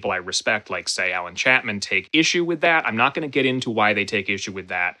 even people I respect, like say Alan Chapman, take issue with that. I'm not going to get into why they take issue with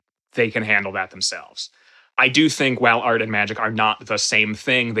that. They can handle that themselves. I do think while art and magic are not the same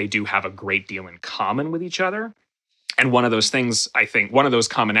thing, they do have a great deal in common with each other. And one of those things, I think, one of those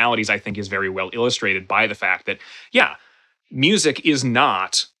commonalities, I think, is very well illustrated by the fact that, yeah, music is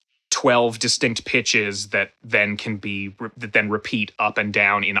not 12 distinct pitches that then that then repeat up and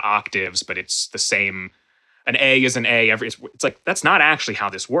down in octaves, but it's the same. An A is an A. It's like, that's not actually how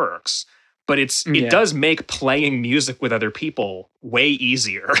this works. But it does make playing music with other people way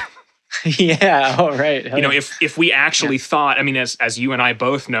easier. Yeah. All right. You know, if we actually thought, I mean, as you and I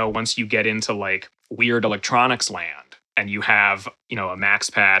both know, once you get into like weird electronics land and you have, you know, a max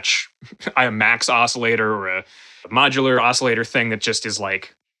patch, a max oscillator or a modular oscillator thing that just is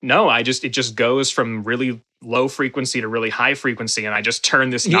like, no, it just goes from really low frequency to really high frequency, and I just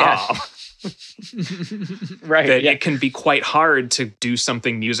turn this knob. Right. That it can be quite hard to do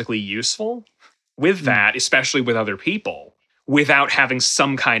something musically useful with that, especially with other people, without having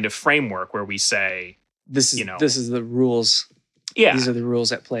some kind of framework where we say, this is the rules. Yeah. These are the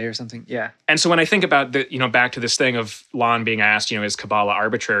rules at play or something. Yeah. And so when I think about back to this thing of Lon being asked, is Kabbalah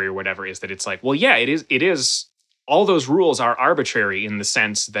arbitrary or whatever, is that it's like, well, yeah, it is. All those rules are arbitrary in the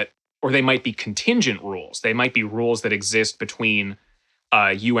sense that, or they might be contingent rules. They might be rules that exist between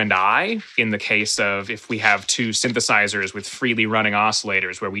you and I, in the case of if we have two synthesizers with freely running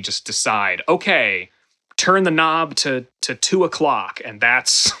oscillators where we just decide, okay, turn the knob to 2 o'clock, and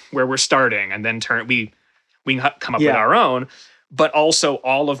that's where we're starting, and then we can come up with our own. But also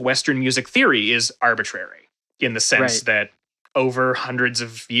all of Western music theory is arbitrary in the sense that over hundreds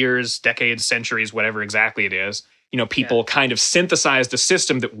of years, decades, centuries, whatever exactly it is, people kind of synthesized a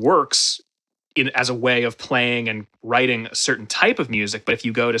system that works as a way of playing and writing a certain type of music. But if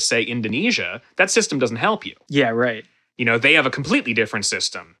you go to, say, Indonesia, that system doesn't help you. Yeah, right. They have a completely different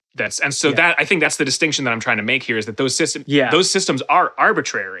system. That I think that's the distinction that I'm trying to make here, is that those systems are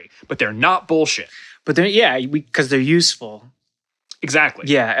arbitrary, but they're not bullshit. But they're because they're useful. Exactly.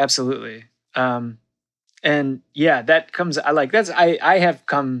 Yeah, absolutely. And yeah, that comes. I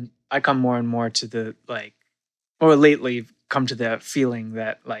come more and more to the or lately come to the feeling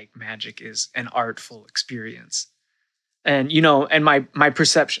that magic is an artful experience. And and my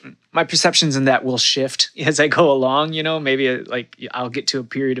perceptions in that will shift as I go along. Maybe I'll get to a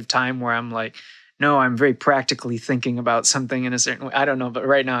period of time where I'm like, no, I'm very practically thinking about something in a certain way. I don't know, but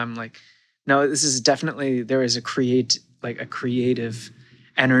right now I'm like, no, this is definitely, there is a creative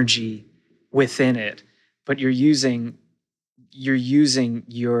energy within it, but you're using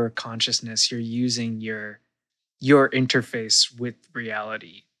your consciousness, you're using your interface with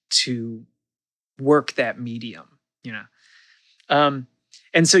reality to work that medium.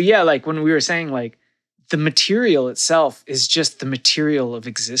 And so, when we were saying the material itself is just the material of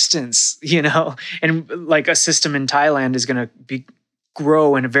existence, and a system in Thailand is going to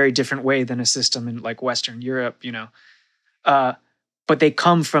grow in a very different way than a system in Western Europe, but they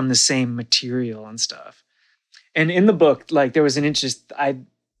come from the same material and stuff. And in the book, there was an interest,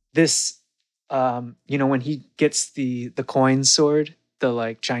 when he gets the coin sword,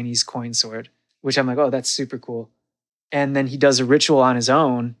 the Chinese coin sword, which I'm like, oh, that's super cool. And then he does a ritual on his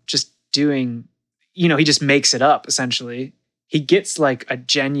own, just doing, he just makes it up, essentially. He gets a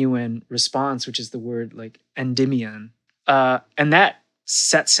genuine response, which is the word endymion. And that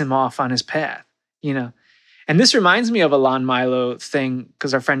sets him off on his path, And this reminds me of a Lon Milo thing,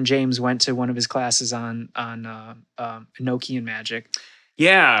 because our friend James went to one of his classes on Enochian magic.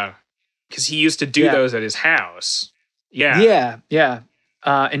 Yeah, because he used to do those at his house. Yeah.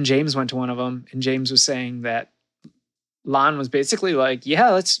 And James went to one of them, and James was saying that Lon was basically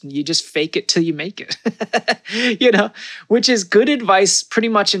you just fake it till you make it, which is good advice pretty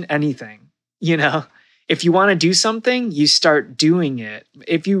much in anything, If you want to do something, you start doing it.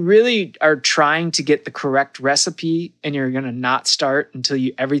 If you really are trying to get the correct recipe and you're going to not start until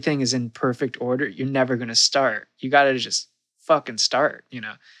everything is in perfect order, you're never going to start. You got to just fucking start,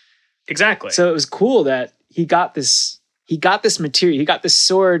 Exactly. So it was cool that he got this material. He got this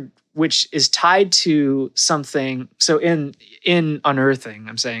sword, which is tied to something. So in Unearthing,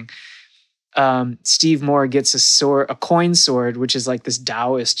 I'm saying, Steve Moore gets a coin sword, which is this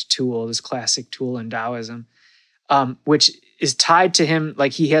Taoist tool, this classic tool in Taoism, which is tied to him.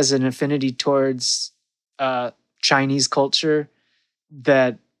 He has an affinity towards Chinese culture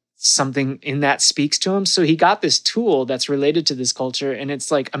that something in that speaks to him. So he got this tool that's related to this culture, and it's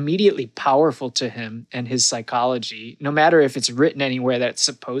like immediately powerful to him and his psychology, no matter if it's written anywhere that it's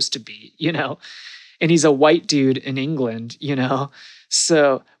supposed to be, and he's a white dude in England,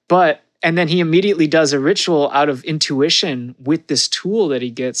 so, and then he immediately does a ritual out of intuition with this tool that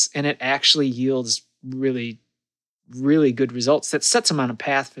he gets, and it actually yields really, really good results that sets him on a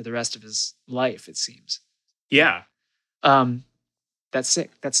path for the rest of his life, it seems. Yeah. That's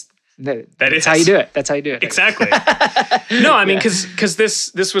sick. That's how you do it. That's how you do it. Exactly. No, I mean, because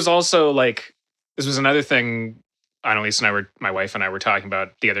this was also like, this was another thing Annalise and my wife and I were talking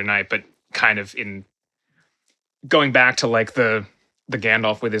about the other night, but kind of in going back to like the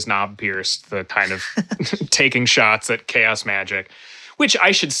Gandalf with his knob pierced, the kind of taking shots at chaos magic, which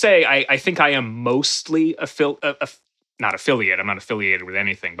I should say, I think I am mostly not affiliate. I'm not affiliated with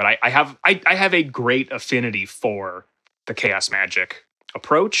anything, but I have a great affinity for the chaos magic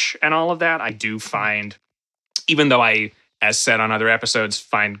approach and all of that. I do find, even though I, as said on other episodes,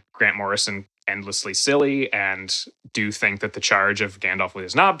 find Grant Morrison endlessly silly and do think that the charge of Gandalf with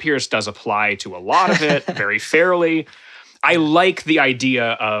his knob pierced does apply to a lot of it very fairly, I like the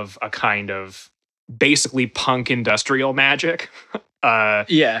idea of a kind of basically punk industrial magic.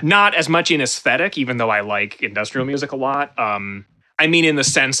 Not as much in aesthetic, even though I like industrial music a lot. I mean, in the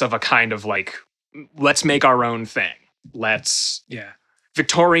sense of a kind of like, let's make our own thing.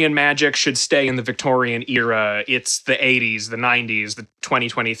 Victorian magic should stay in the Victorian era. It's the 80s, the 90s, the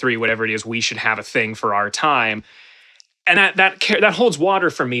 2023, whatever it is. We should have a thing for our time. And that holds water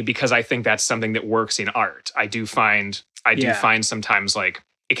for me because I think that's something that works in art. I do find sometimes like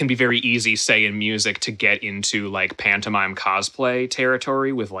it can be very easy, say in music, to get into like pantomime cosplay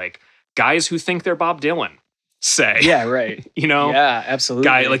territory with like guys who think they're Bob Dylan. Say. Yeah, right. Yeah, absolutely.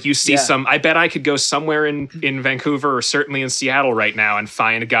 Guy, like you see I bet I could go somewhere in Vancouver or certainly in Seattle right now and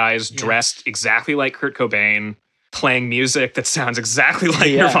find guys dressed exactly like Kurt Cobain, playing music that sounds exactly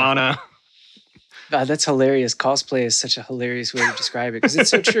like Nirvana. God, that's hilarious. Cosplay is such a hilarious way to describe it because it's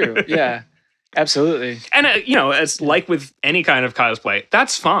so true. Yeah, absolutely. And, it's like with any kind of cosplay,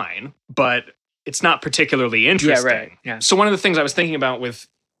 that's fine, but it's not particularly interesting. Yeah, right. Yeah. So one of the things I was thinking about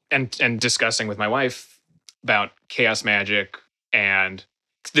and discussing with my wife about chaos magic and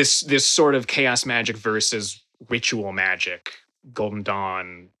this sort of chaos magic versus ritual magic, Golden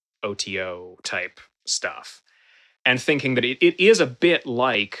Dawn, OTO type stuff. And thinking that it is a bit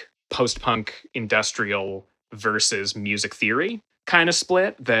like post-punk industrial versus music theory kind of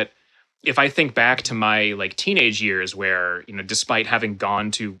split, that if I think back to my like teenage years where, despite having gone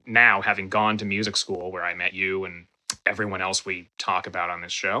to music school where I met you and everyone else we talk about on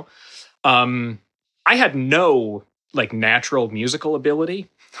this show, I had no like natural musical ability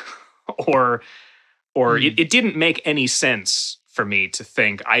or it didn't make any sense for me to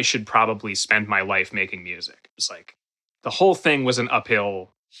think I should probably spend my life making music. It's like the whole thing was an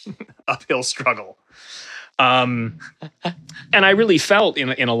uphill struggle. And I really felt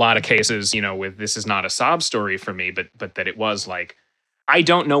in a lot of cases, with this is not a sob story for me, but that it was like, I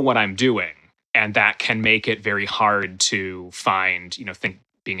don't know what I'm doing. And that can make it very hard to find,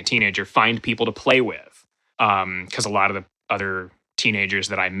 being a teenager, find people to play with. Because a lot of the other teenagers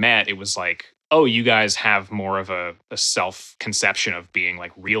that I met, it was like, oh, you guys have more of a self-conception of being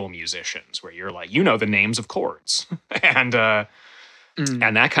like real musicians where you're like, the names of chords and that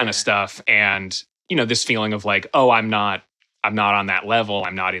kind of stuff. And, this feeling of like, oh, I'm not on that level.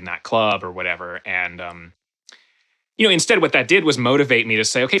 I'm not in that club or whatever. And, instead what that did was motivate me to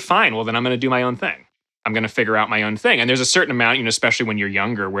say, okay, fine. Well, then I'm going to do my own thing. I'm going to figure out my own thing. And there's a certain amount, especially when you're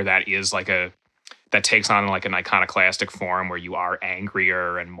younger, where that is like that takes on like an iconoclastic form where you are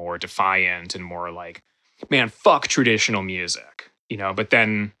angrier and more defiant and more like, man, fuck traditional music, but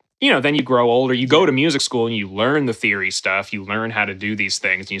then, then you grow older, you go to music school and you learn the theory stuff, you learn how to do these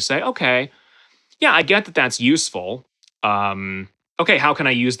things and you say, okay, yeah, I get that that's useful. Okay, how can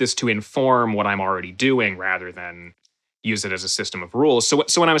I use this to inform what I'm already doing rather than use it as a system of rules? So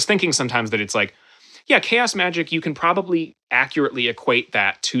when I was thinking sometimes that it's like, yeah, chaos magic, you can probably accurately equate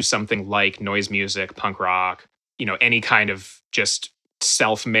that to something like noise music, punk rock, any kind of just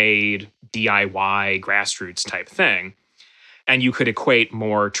self-made DIY grassroots type thing. And you could equate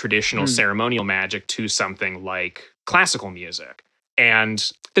more traditional ceremonial magic to something like classical music.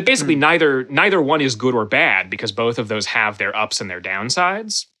 And that basically neither one is good or bad because both of those have their ups and their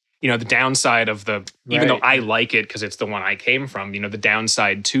downsides. The downside of even though I like it because it's the one I came from, the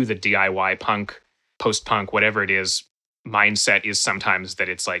downside to the DIY punk, post-punk, whatever it is, mindset is sometimes that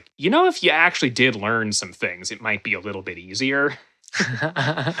it's like, if you actually did learn some things, it might be a little bit easier.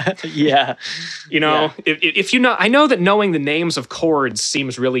 Yeah. You know, if you know, I know that knowing the names of chords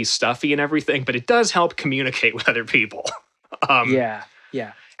seems really stuffy and everything, but it does help communicate with other people. Yeah.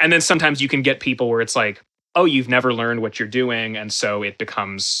 Yeah. And then sometimes you can get people where it's like, oh, you've never learned what you're doing. And so it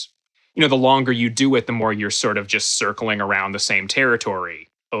becomes, you know, the longer you do it, the more you're sort of just circling around the same territory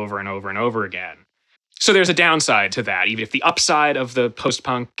over and over and over again. So there's a downside to that. Even if the upside of the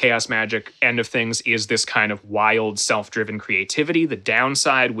post-punk chaos magic end of things is this kind of wild, self-driven creativity, the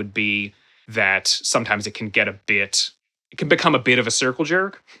downside would be that sometimes it can become a bit of a circle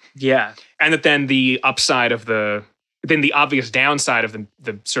jerk. Yeah. And that then the obvious downside of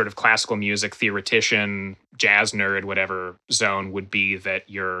the sort of classical music theoretician, jazz nerd, whatever zone would be that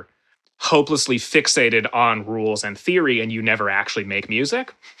you're hopelessly fixated on rules and theory and you never actually make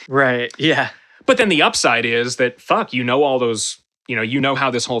music. Right. Yeah. But then the upside is that, fuck, you know all those, you know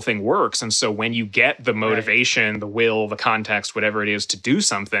how this whole thing works. And so when you get the motivation, the will, the context, whatever it is to do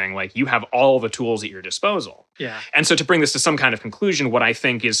something, like you have all the tools at your disposal. Yeah. And so to bring this to some kind of conclusion, one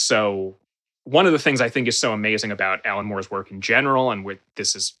of the things I think is so amazing about Alan Moore's work in general, and what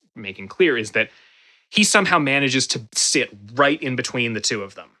this is making clear, is that he somehow manages to sit right in between the two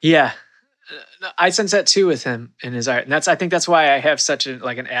of them. Yeah. I sense that too with him in his art. And I think that's why I have such an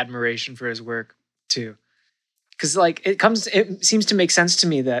admiration for his work too. Cause it seems to make sense to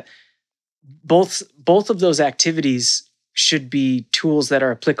me that both of those activities should be tools that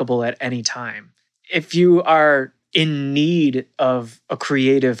are applicable at any time. If you are in need of a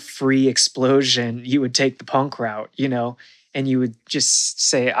creative free explosion, you would take the punk route, and you would just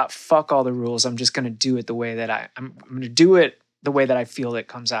say, fuck all the rules. I'm just going to do it the way that I'm going to do it the way that I feel it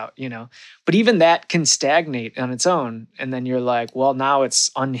comes out, But even that can stagnate on its own. And then you're like, well, now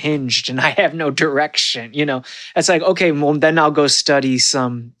it's unhinged and I have no direction, It's like, okay, well, then I'll go study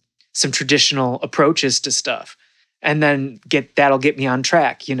some traditional approaches to stuff. And then that'll get me on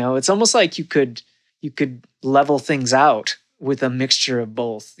track, It's almost like you could level things out with a mixture of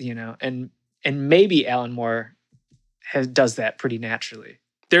both, and maybe Alan Moore does that pretty naturally.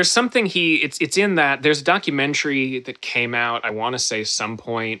 There's something it's in that there's a documentary that came out, I want to say some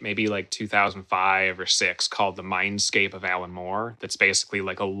point, maybe like 2005 or 6, called The Mindscape of Alan Moore. That's basically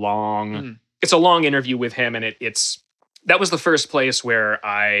like it's a long interview with him. And that was the first place where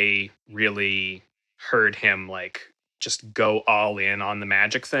I really heard him like just go all in on the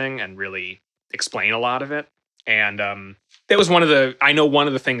magic thing and really explain a lot of it. And that was one of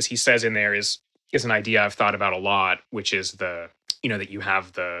the things he says in there is an idea I've thought about a lot, which is that you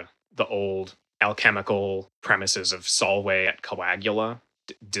have the old alchemical premises of solve et coagula,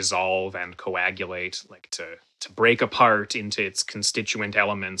 dissolve and coagulate, like to break apart into its constituent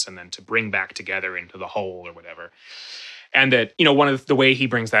elements and then to bring back together into the whole or whatever. And that, one of the way he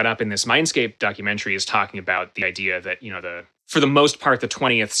brings that up in this Mindscape documentary is talking about the idea that, for the most part, the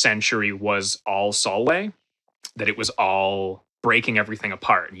 20th century was all solve, that it was all breaking everything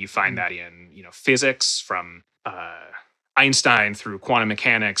apart. And you find that in, physics, from Einstein through quantum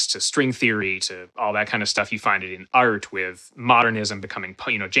mechanics to string theory to all that kind of stuff. You find it in art with modernism becoming,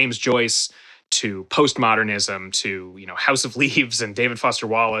 James Joyce, to postmodernism, to, House of Leaves and David Foster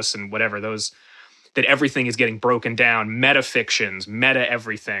Wallace and whatever, that everything is getting broken down, metafictions, meta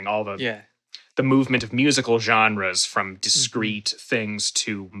everything, all the movement of musical genres from discrete things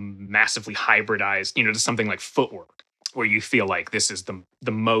to massively hybridized, to something like footwork, where you feel like this is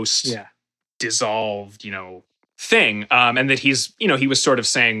the most dissolved, thing. And that he was sort of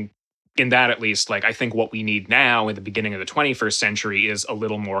saying, in that at least, like, I think what we need now in the beginning of the 21st century is a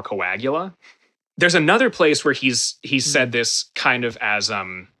little more coagula. There's another place where he's said this kind of as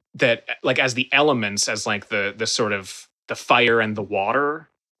that, like, as the elements, as like the sort of the fire and the water,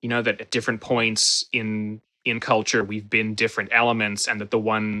 that at different points in culture we've been different elements, and that the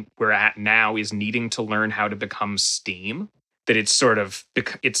one we're at now is needing to learn how to become steam. That it's sort of,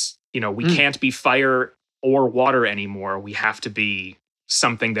 we can't be fire or water anymore. We have to be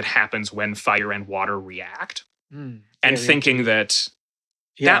something that happens when fire and water react. And thinking that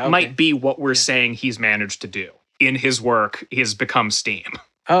might be what we're saying he's managed to do in his work, is become steam.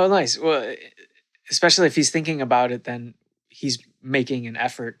 Oh, nice. Well, especially if he's thinking about it, then he's making an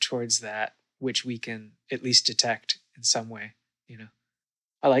effort towards that, which we can at least detect in some way,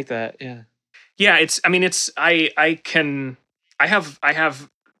 I like that. Yeah. Yeah. I have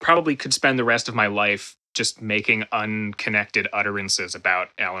probably could spend the rest of my life just making unconnected utterances about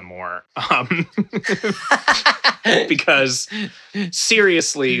Alan Moore. Because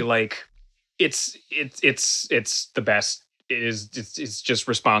seriously, like, it's the best. It's just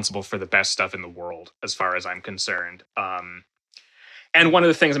responsible for the best stuff in the world, as far as I'm concerned. And one of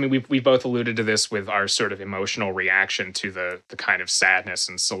the things, I mean, we've both alluded to this with our sort of emotional reaction to the kind of sadness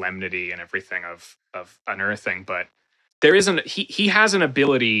and solemnity and everything of Unearthing, but he has an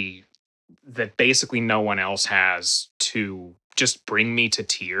ability that basically no one else has to just bring me to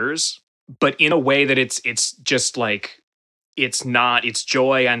tears, but in a way that it's just like it's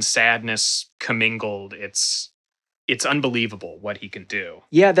joy and sadness commingled. It's unbelievable what he can do.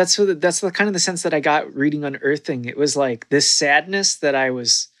 Yeah, that's the kind of the sense that I got reading Unearthing. It was like this sadness that I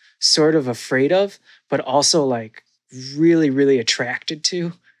was sort of afraid of, but also like really, really attracted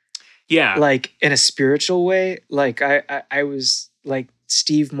to. Yeah. Like in a spiritual way. Like I was like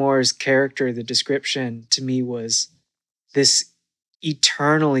Steve Moore's character, the description to me was this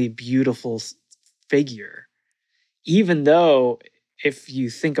eternally beautiful figure. Even though if you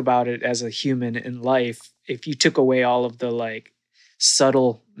think about it as a human in life, if you took away all of the like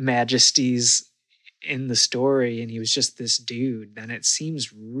subtle majesties in the story and he was just this dude, then it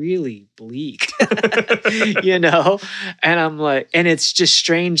seems really bleak, you know? And I'm like, and it's just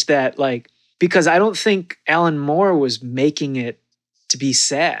strange that like, because I don't think Alan Moore was making it to be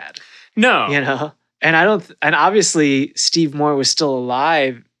sad. No. You know? And and obviously Steve Moore was still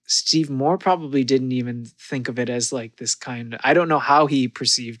alive. Steve Moore probably didn't even think of it as like this kind of, I don't know how he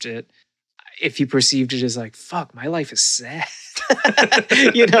perceived it. If he perceived it as like, fuck, my life is sad.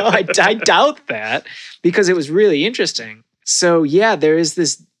 You know, I doubt that because it was really interesting. So yeah, there is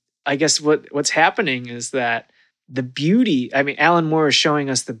this, I guess what's happening is that the beauty, I mean, Alan Moore is showing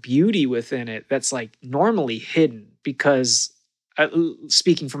us the beauty within it that's like normally hidden because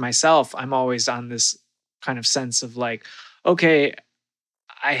speaking for myself, I'm always on this kind of sense of like, okay,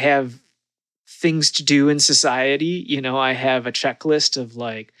 I have things to do in society. You know, I have a checklist of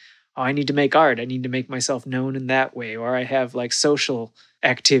like, oh, I need to make art. I need to make myself known in that way. Or I have like social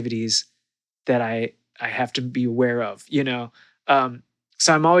activities that I have to be aware of, you know?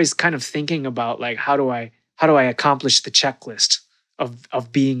 So I'm always kind of thinking about like, how do I accomplish the checklist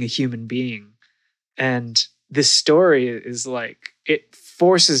of being a human being? And this story is like, it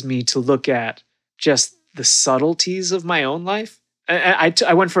forces me to look at just the subtleties of my own life.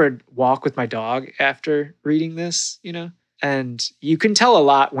 I went for a walk with my dog after reading this, you know, and you can tell a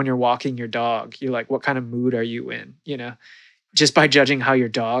lot when you're walking your dog. You're like, what kind of mood are you in, you know, just by judging how your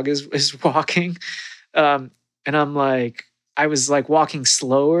dog is walking. And I'm like, I was like walking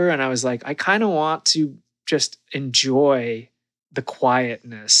slower and I was like, I kind of want to just enjoy the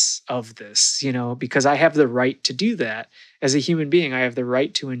quietness of this, you know, because I have the right to do that as a human being. I have the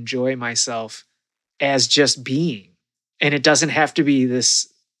right to enjoy myself as just being. And it doesn't have to be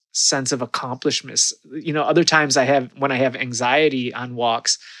this sense of accomplishment. You know, other times when I have anxiety on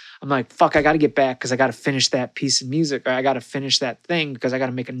walks, I'm like, fuck, I got to get back because I got to finish that piece of music or I got to finish that thing because I got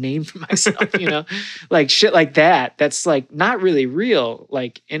to make a name for myself, you know, like shit like that. That's like not really real.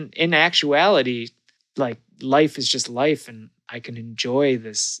 Like in actuality, like life is just life and I can enjoy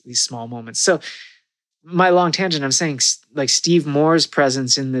these small moments. So my long tangent, I'm saying like Steve Moore's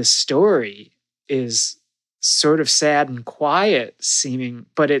presence in this story is sort of sad and quiet seeming,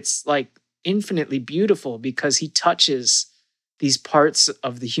 but it's like infinitely beautiful because he touches these parts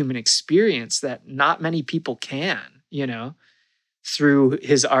of the human experience that not many people can, you know, through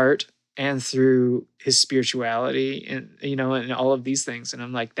his art and through his spirituality and, you know, and all of these things. And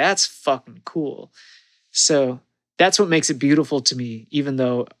I'm like, that's fucking cool. So that's what makes it beautiful to me, even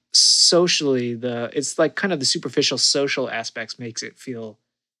though socially it's like kind of the superficial social aspects makes it feel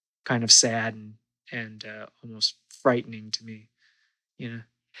kind of sad and almost frightening to me, you know?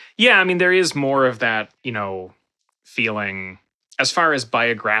 Yeah, I mean, there is more of that, you know, feeling as far as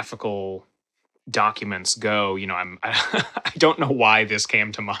biographical documents go. You know, I don't know why this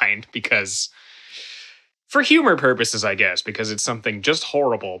came to mind because for humor purposes, I guess, because it's something just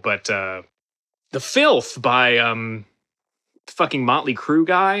horrible. But The Filth by fucking Motley Crue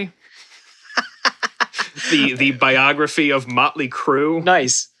guy, the biography of Motley Crue.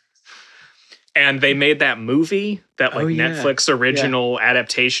 Nice. And they made that movie, that like yeah. Netflix original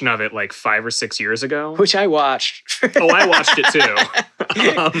adaptation of it like 5 or 6 years ago. Which I watched. Oh, I watched it too.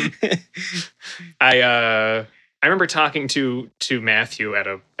 I remember talking to Matthew at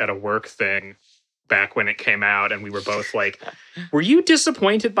a work thing back when it came out, and we were both like, "Were you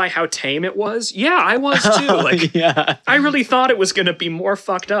disappointed by how tame it was?" Yeah, I was too. Like, yeah. I really thought it was going to be more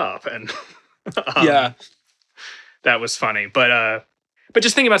fucked up, and yeah, that was funny. But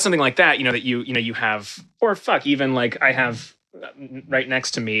just think about something like that, you know, that you have, or fuck, even like I have right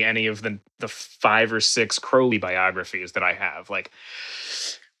next to me any of the 5 or 6 Crowley biographies that I have. Like,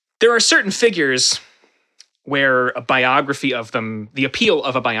 there are certain figures where a biography of them, the appeal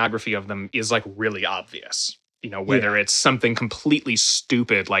of a biography of them is like really obvious. whether it's something completely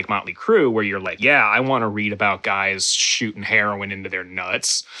stupid like Motley Crue, where you're like, yeah, I want to read about guys shooting heroin into their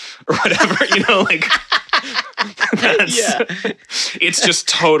nuts or whatever, like it's just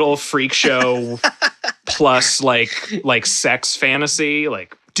total freak show plus like sex fantasy.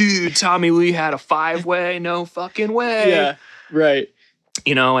 Like, dude, Tommy Lee had a 5-way, no fucking way. Yeah, right.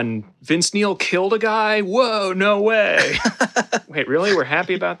 And Vince Neil killed a guy. Whoa, no way. Wait, really? We're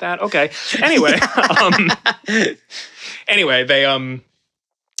happy about that? Okay. Anyway, they,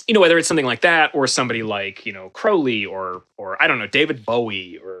 whether it's something like that or somebody like, Crowley or I don't know, David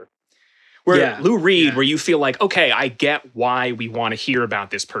Bowie or Lou Reed, where you feel like, okay, I get why we want to hear about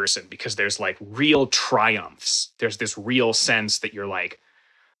this person because there's like real triumphs. There's this real sense that you're like,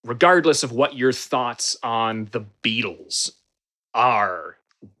 regardless of what your thoughts on the Beatles are,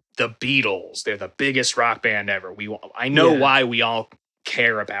 the Beatles, they're the biggest rock band ever. I know why we all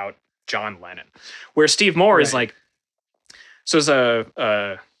care about John Lennon. Where Steve Moore is like, so as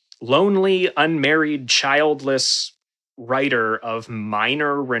a lonely, unmarried, childless writer of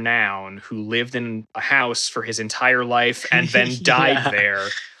minor renown who lived in a house for his entire life and then died there,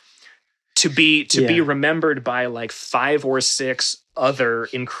 to be remembered by like 5 or 6 other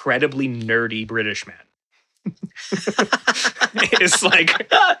incredibly nerdy British men. It's like,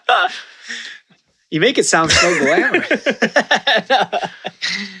 you make it sound so glamorous.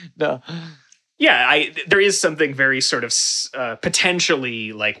 No. Yeah, there is something very sort of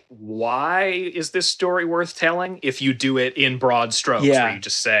potentially like, why is this story worth telling if you do it in broad strokes, where you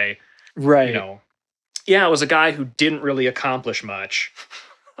just say, right, it was a guy who didn't really accomplish much,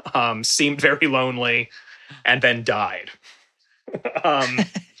 seemed very lonely, and then died. I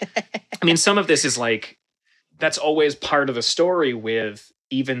mean, some of this is like, that's always part of the story with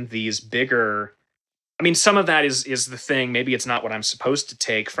even these bigger, I mean, some of that is the thing. Maybe it's not what I'm supposed to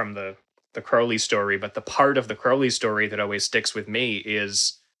take from the Crowley story, but the part of the Crowley story that always sticks with me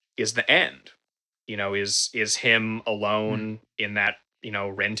is the end. Is him alone in that,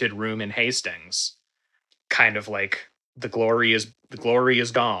 rented room in Hastings, kind of like the glory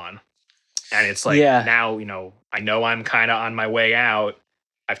is gone. And it's like, now, I know I'm kind of on my way out.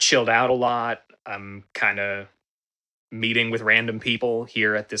 I've chilled out a lot. I'm kind of meeting with random people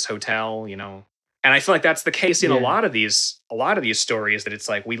here at this hotel, And I feel like that's the case in a lot of these stories, that it's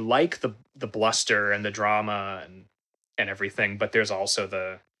like, we like the bluster and the drama and everything, but there's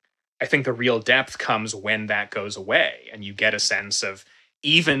also I think the real depth comes when that goes away and you get a sense of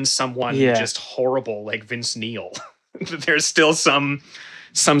even someone just horrible like Vince Neil. There's still some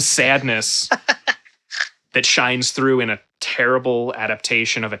sadness that shines through in a terrible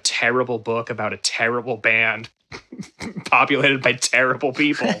adaptation of a terrible book about a terrible band populated by terrible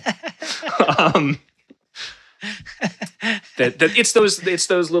people. That it's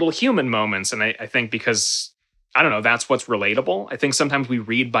those little human moments, and I think because, I don't know, that's what's relatable. I think sometimes we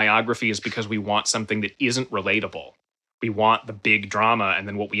read biographies because we want something that isn't relatable. We want the big drama, and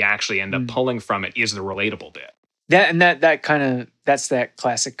then what we actually end up pulling from it is the relatable bit. That's that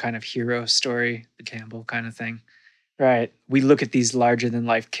classic kind of hero story, the Campbell kind of thing. Right. We look at these larger than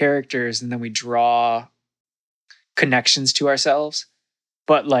life characters and then we draw connections to ourselves.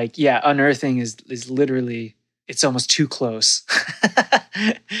 But like, Unearthing is literally, it's almost too close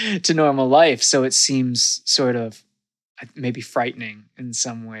to normal life. So it seems sort of maybe frightening in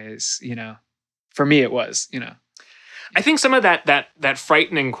some ways, For me it was, I think some of that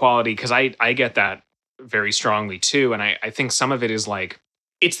frightening quality, because I get that very strongly too. And I think some of it is like,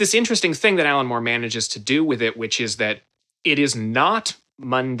 it's this interesting thing that Alan Moore manages to do with it, which is that it is not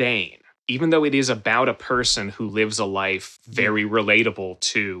mundane, even though it is about a person who lives a life very relatable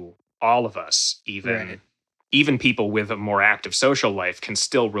to all of us, even people with a more active social life can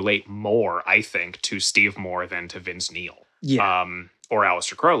still relate more, I think, to Steve Moore than to Vince Neil or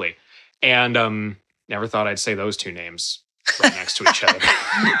Aleister Crowley. And never thought I'd say those two names right next to each other.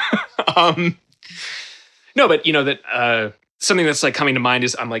 No, but that something that's like coming to mind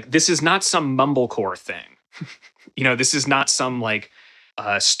is, I'm like, this is not some mumblecore thing. This is not some like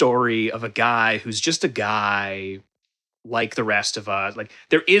story of a guy who's just a guy like the rest of us. Like,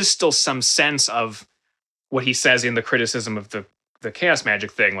 there is still some sense of what he says in the criticism of the Chaos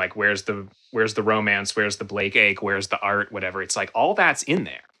Magic thing. Like, where's the romance? Where's the Blake ache? Where's the art? Whatever. It's like, all that's in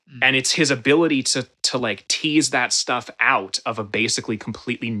there. And it's his ability to like tease that stuff out of a basically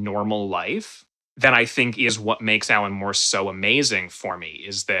completely normal life that I think is what makes Alan Moore so amazing for me,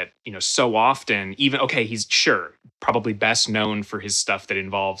 is that, so often, even, okay, he's probably best known for his stuff that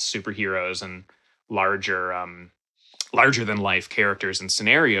involves superheroes and larger than life characters and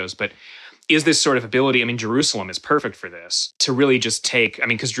scenarios, but is this sort of ability, I mean, Jerusalem is perfect for this, to really just take, I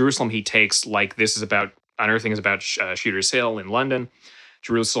mean, because Jerusalem, he takes like, this is about Unearthing is about Shooter's Hill in London.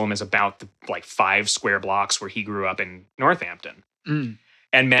 Jerusalem is about the 5 square blocks where he grew up in Northampton,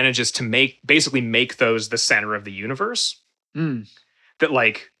 and manages to basically make those the center of the universe.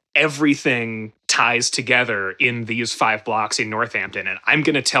 That everything ties together in these 5 blocks in Northampton, and I'm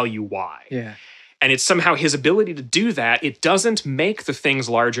going to tell you why. Yeah. And it's somehow his ability to do that. It doesn't make the things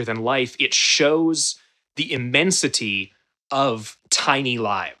larger than life. It shows the immensity of tiny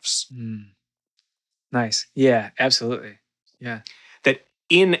lives. Nice. Yeah, absolutely. Yeah. That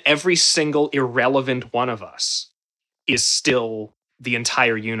in every single irrelevant one of us is still the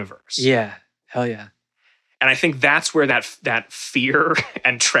entire universe. Yeah. Hell yeah. And I think that's where that fear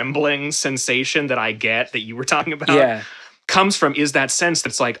and trembling sensation that I get that you were talking about comes from, is that sense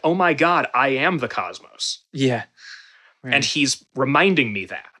that's like, oh my God, I am the cosmos. Yeah. Right. And he's reminding me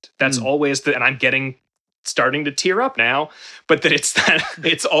that. That's always and I'm starting to tear up now, but that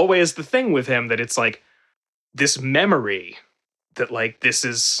it's always the thing with him, that it's like this memory that this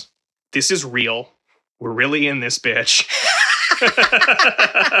is real. We're really in this bitch.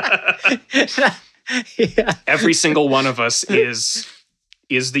 Yeah. Every single one of us is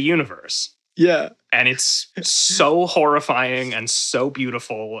the universe. Yeah. And it's so horrifying and so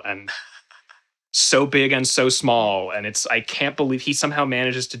beautiful and so big and so small. And I can't believe he somehow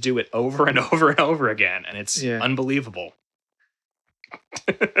manages to do it over and over and over again. And it's unbelievable.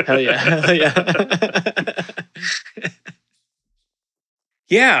 Hell yeah. Hell yeah.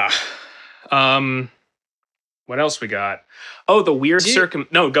 Yeah. What else we got? Oh, the weird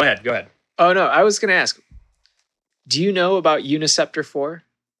No, go ahead. Go ahead. Oh, no. I was going to ask, do you know about Uniceptor 4?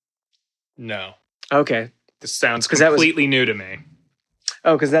 No. Okay. This sounds completely new to me.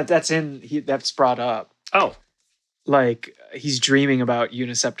 Oh, because that's brought up. Oh. He's dreaming about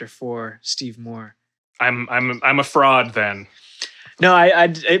Uniceptor 4, Steve Moore. I'm a fraud then. No,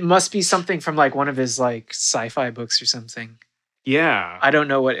 it must be something from one of his sci-fi books or something. Yeah. I don't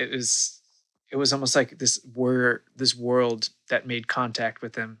know what it was. It was almost like this world that made contact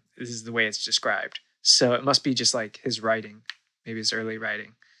with him. This is the way it's described. So it must be just his writing, maybe his early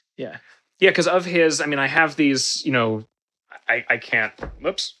writing. Yeah. Yeah, because of his, I have these, I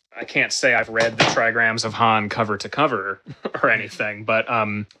can't say I've read the Trigrams of Han cover to cover or anything, but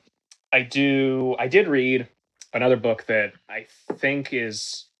I did read another book that I think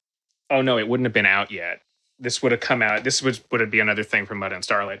is, oh no, it wouldn't have been out yet. This would have come out, this would be another thing from Mud and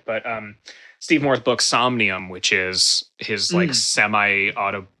Starlight, but Steve Moore's book Somnium, which is his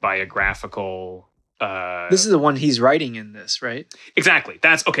semi-autobiographical. This is the one he's writing in this, right? Exactly.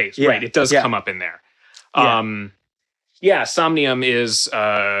 That's okay. Yeah. Right. It does come up in there. Somnium is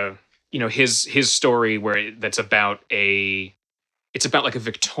his story it's about a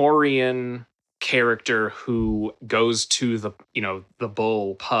Victorian character who goes to the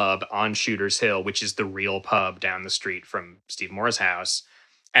Bull pub on Shooter's Hill, which is the real pub down the street from Steve Moore's house,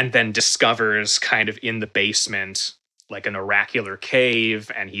 and then discovers kind of in the basement an oracular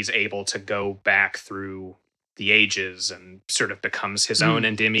cave, and he's able to go back through the ages and sort of becomes his own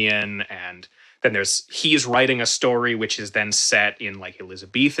Endymion. And then he's writing a story which is then set in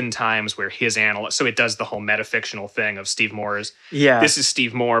Elizabethan times, where so it does the whole metafictional thing of Steve Moore's. Yeah. This is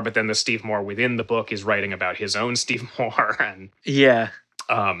Steve Moore, but then the Steve Moore within the book is writing about his own Steve Moore. And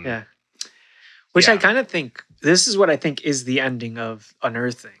Which I kind of think, this is what I think is the ending of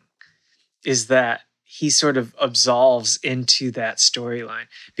Unearthing, is that he sort of absolves into that storyline,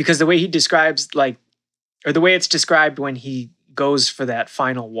 because the way he describes or the way it's described when he goes for that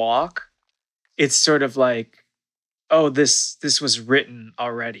final walk, it's sort of oh, this was written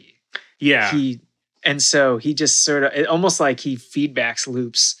already. Yeah. And so he just sort of, almost like he feedbacks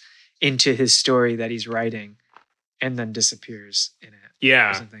loops into his story that he's writing and then disappears in it.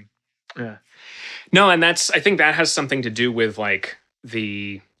 Yeah. Or something. Yeah. No, and I think that has something to do with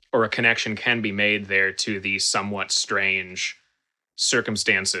or a connection can be made there to the somewhat strange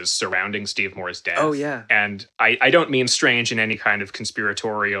circumstances surrounding Steve Moore's death. Oh, yeah. And I don't mean strange in any kind of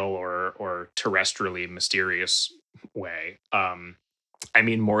conspiratorial or terrestrially mysterious way. I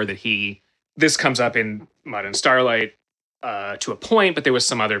mean more that this comes up in Mud and Starlight to a point, but there was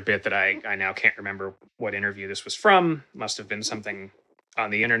some other bit that I now can't remember what interview this was from. Must have been something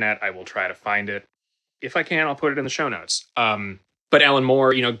on the internet. I will try to find it. If I can, I'll put it in the show notes. But Alan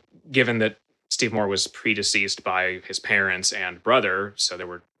Moore, given that Steve Moore was predeceased by his parents and brother, so there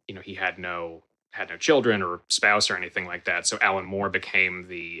were, he had no children or spouse or anything like that. So Alan Moore became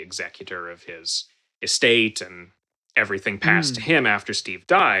the executor of his estate, and everything passed to him after Steve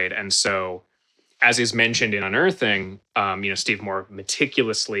died. And so, as is mentioned in Unearthing, Steve Moore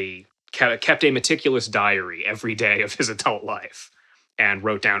meticulously kept a meticulous diary every day of his adult life, and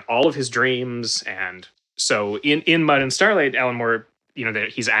wrote down all of his dreams and So in Mud and Starlight, Alan Moore, that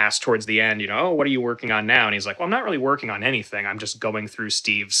he's asked towards the end, oh, what are you working on now? And he's like, well, I'm not really working on anything. I'm just going through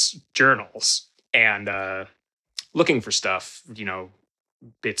Steve's journals and looking for stuff,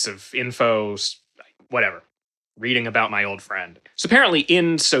 bits of info, whatever, reading about my old friend. So apparently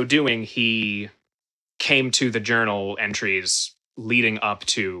in so doing, he came to the journal entries leading up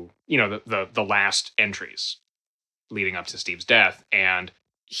to, the last entries leading up to Steve's death. And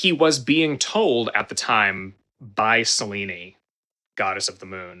he was being told at the time by Selene, goddess of the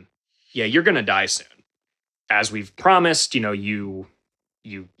moon, yeah, you're going to die soon. As we've promised, you're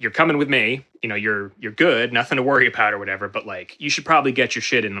coming with me, you're good, nothing to worry about or whatever, but like, you should probably get your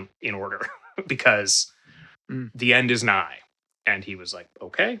shit in order because the end is nigh. And he was like,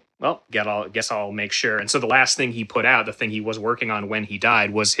 okay, well, guess I'll make sure. And so the last thing he put out, the thing he was working on when he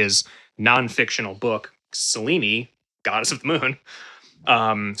died, was his non-fictional book, Selene, Goddess of the Moon.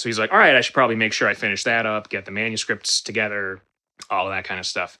 So he's like, all right, I should probably make sure I finish that up, get the manuscripts together, all of that kind of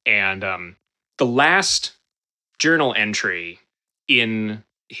stuff. And the last journal entry in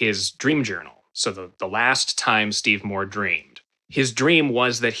his dream journal, so the last time Steve Moore dreamed, his dream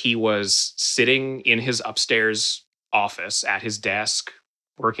was that he was sitting in his upstairs office at his desk,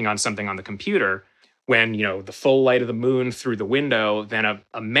 working on something on the computer, when, the full light of the moon through the window, then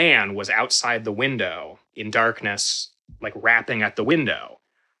a man was outside the window in darkness, like rapping at the window.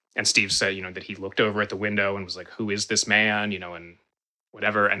 And Steve said, that he looked over at the window and was like, who is this man? And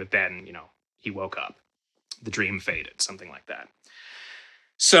whatever. And then, he woke up. The dream faded, something like that.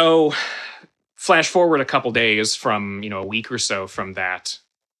 So flash forward a couple days from, a week or so from that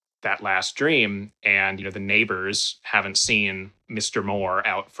last dream, and, the neighbors haven't seen Mr. Moore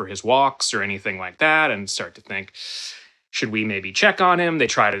out for his walks or anything like that, and start to think, should we maybe check on him? They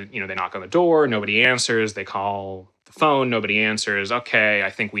try to, they knock on the door, nobody answers. They call the phone, nobody answers. Okay, I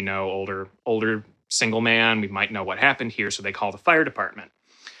think we know, older single man, we might know what happened here. So they call the fire department.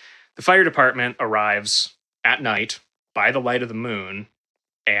 The fire department arrives at night by the light of the moon,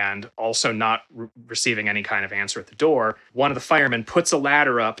 and also not receiving any kind of answer at the door. One of the firemen puts a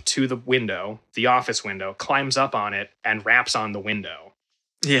ladder up to the window, the office window, climbs up on it, and raps on the window.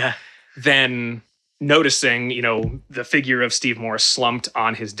 Yeah. Then noticing, the figure of Steve Moore slumped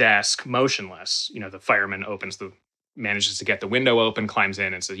on his desk, motionless, the fireman manages to get the window open, climbs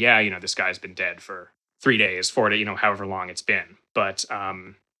in and says, yeah, this guy's been dead for 3 days, 4 days, however long it's been. But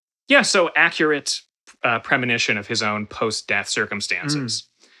so accurate premonition of his own post-death circumstances.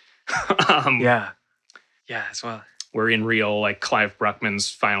 Yeah, as well. We're in real, like, Clive Bruckman's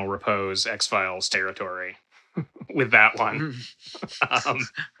Final Repose, X-Files territory with that one.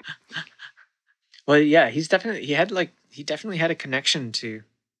 Well, yeah, he definitely had a connection to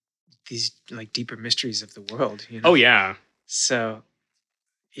these, like, deeper mysteries of the world. Oh yeah. So,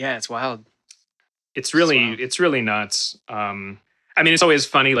 yeah, it's wild. It's really nuts. It's always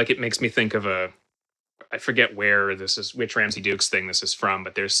funny. Like, it makes me think of I forget which Ramsey Dukes thing this is from,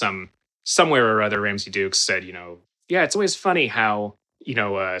 but there's somewhere or other Ramsey Dukes said, yeah, it's always funny how,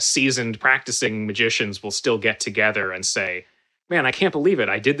 seasoned practicing magicians will still get together and say, man, I can't believe it.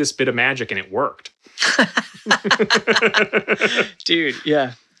 I did this bit of magic and it worked. Dude,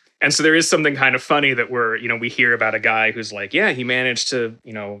 yeah. And so there is something kind of funny that we hear about a guy who's like, yeah, he managed to,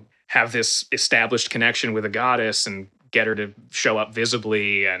 have this established connection with a goddess and get her to show up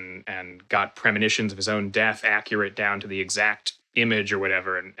visibly and got premonitions of his own death accurate down to the exact image or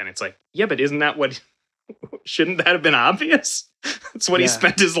whatever. And it's like, yeah, but shouldn't that have been obvious? That's what he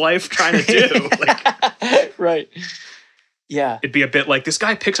spent his life trying to do. Like, right. Yeah. It'd be a bit like, this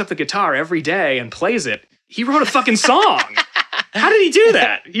guy picks up the guitar every day and plays it. He wrote a fucking song. How did he do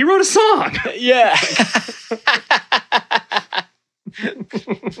that? He wrote a song. Yeah.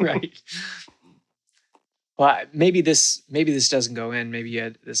 Right. Well, maybe this doesn't go in. Maybe you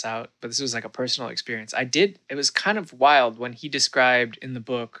had this out, but this was like a personal experience. It was kind of wild when he described in the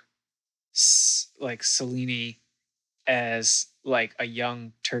book, like, Selene as like a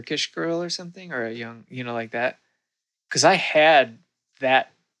young Turkish girl or something, or a young, like that. Because I had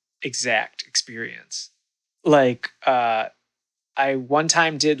that exact experience. Like, I one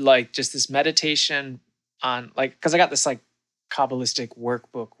time did like just this meditation on, like, because I got this like Kabbalistic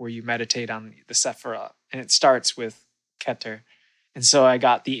workbook where you meditate on the Sephirah, and it starts with Keter. And so I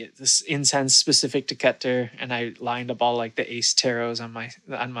got this incense specific to Keter, and I lined up all like the ace tarots on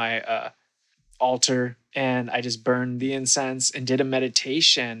my altar, and I just burned the incense and did a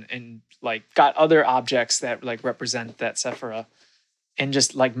meditation and like got other objects that like represent that Sephirah and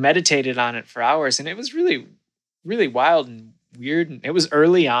just like meditated on it for hours. And it was really, really wild and weird. And it was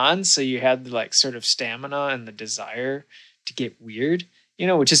early on, so you had the like sort of stamina and the desire to get weird,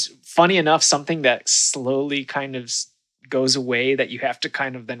 which is funny enough, something that slowly kind of goes away that you have to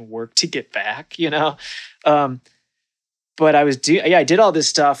kind of then work to get back, But I I did all this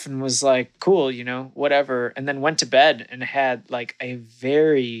stuff and was like, cool, whatever. And then went to bed and had like a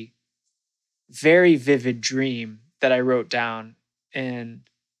very, very vivid dream that I wrote down. And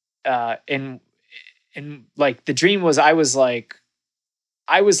like the dream was I was like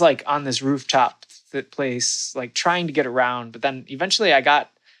on this rooftop place, like trying to get around. But then eventually I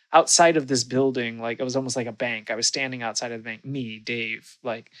got outside of this building. Like it was almost like a bank. I was standing outside of the bank, me, Dave,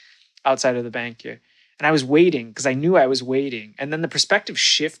 like outside of the bank here. And I was waiting because I knew I was waiting. And then the perspective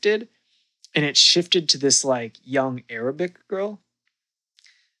shifted, and it shifted to this like young Arabic girl.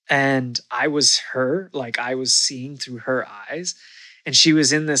 And I was her, like I was seeing through her eyes. And she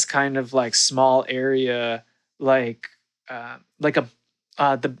was in this kind of like small area, like the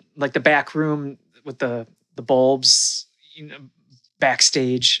back room with the bulbs,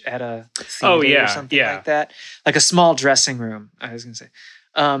 backstage at a theater or something like that. Like a small dressing room, I was gonna say.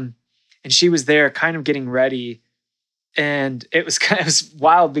 And she was there kind of getting ready. And it was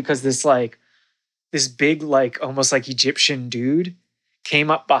wild because this big, like almost like Egyptian dude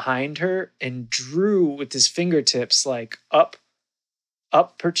came up behind her and drew with his fingertips, like up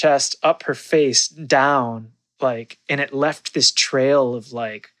her chest, up her face, down, like, and it left this trail of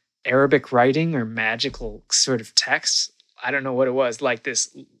like Arabic writing or magical sort of text. I don't know what it was, like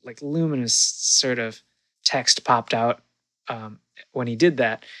this like luminous sort of text popped out when he did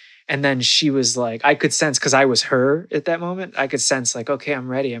that. And then she was like, I could sense, because I was her at that moment, I could sense like, okay, I'm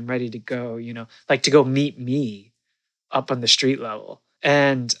ready to go, like to go meet me up on the street level.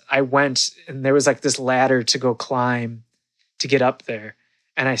 And I went, and there was like this ladder to go climb to get up there.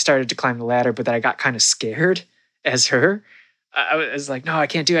 And I started to climb the ladder, but then I got kind of scared as her. I was like, no, I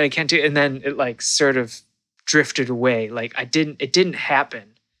can't do it. And then it like sort of drifted away. Like it didn't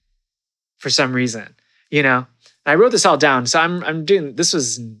happen for some reason, And I wrote this all down. So I'm doing, this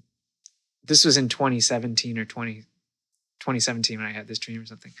was in 2017 or 2017 when I had this dream or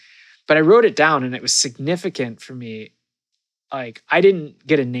something. But I wrote it down, and it was significant for me. Like I didn't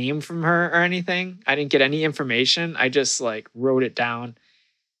get a name from her or anything. I didn't get any information. I just like wrote it down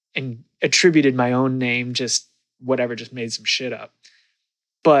and attributed my own name, just whatever, just made some shit up.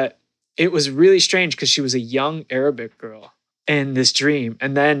 But it was really strange because she was a young Arabic girl in this dream.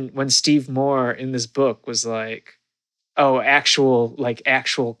 And then when Steve Moore in this book was like, oh, actual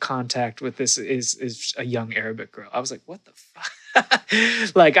contact with this is a young Arabic girl. I was like, what the fuck?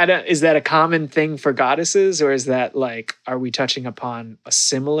 Like, is that a common thing for goddesses, or is that like, are we touching upon a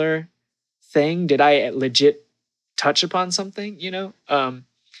similar thing? Did I legit touch upon something?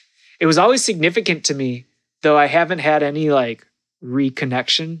 It was always significant to me, though I haven't had any like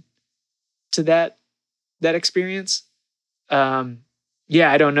reconnection to that experience.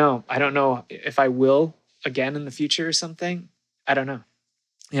 Yeah, I don't know. I don't know if I will again in the future or something. I don't know.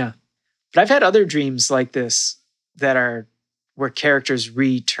 Yeah. But I've had other dreams like this that are where characters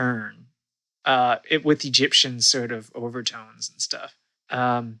return with Egyptian sort of overtones and stuff.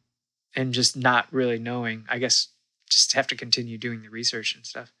 And just not really knowing. I guess just have to continue doing the research and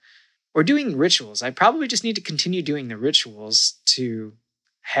stuff. Or doing rituals. I probably just need to continue doing the rituals to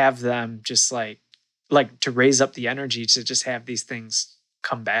have them just like to raise up the energy to just have these things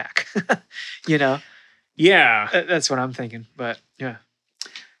come back. Yeah. That's what I'm thinking. But yeah.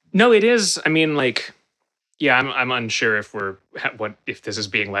 No, it is. I mean, like, yeah, I'm unsure if this is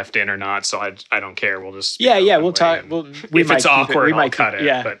being left in or not. So I don't care. We'll just we'll talk. If it's awkward, I'll cut it.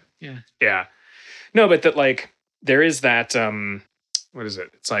 Yeah, but yeah. No, but that like there is that. What is it?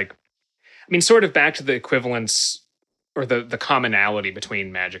 It's like, I mean, sort of back to the equivalence or the commonality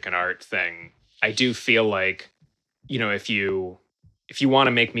between magic and art thing. I do feel like, if you want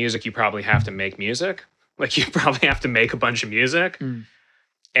to make music, you probably have to make music. Like you probably have to make a bunch of music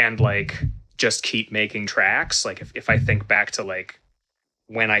and like just keep making tracks. Like if I think back to like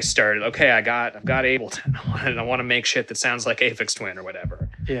when I started, okay, I've got Ableton. I want to make shit that sounds like Aphex Twin or whatever.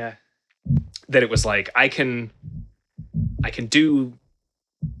 Yeah. That it was like, I can do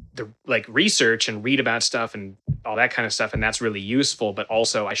the like research and read about stuff and all that kind of stuff. And that's really useful, but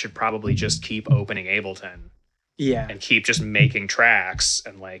also I should probably just keep opening Ableton. Yeah. And keep just making tracks.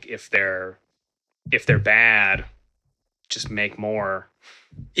 And like, if they're bad, just make more.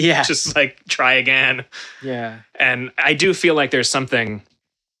 Yeah. Just like try again. Yeah. And I do feel like there's some,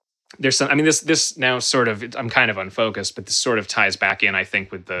 I mean, this now sort of, I'm kind of unfocused, but this sort of ties back in, I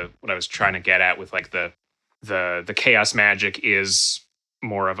think, with what I was trying to get at with like the chaos magic is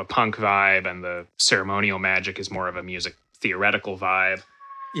more of a punk vibe and the ceremonial magic is more of a music theoretical vibe.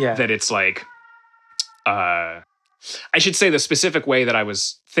 Yeah. That it's like, I should say the specific way that I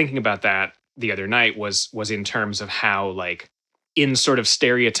was thinking about that the other night was in terms of how, like, in sort of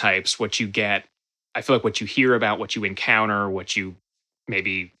stereotypes, what you get, I feel like what you hear about, what you encounter, what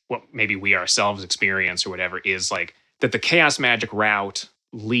maybe we ourselves experience or whatever, is like that the chaos magic route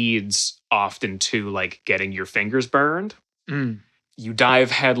leads often to like getting your fingers burned. You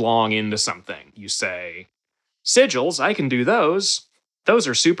dive headlong into something. You say, sigils, I can do those. Those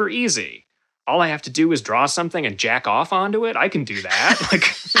are super easy. All I have to do is draw something and jack off onto it. I can do that.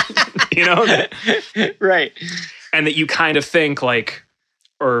 Like, you know, right. And that you kind of think like,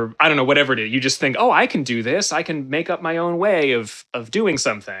 or I don't know, whatever it is, you just think, oh, I can do this. I can make up my own way of doing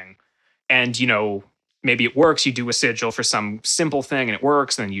something. And, you know, maybe it works. You do a sigil for some simple thing and it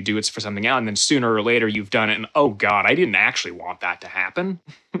works. And then you do it for something else. And then sooner or later you've done it. And oh God, I didn't actually want that to happen.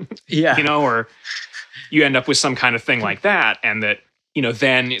 Yeah. You know, or you end up with some kind of thing like that. And that, you know,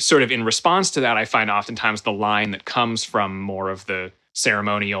 then sort of in response to that, I find oftentimes the line that comes from more of the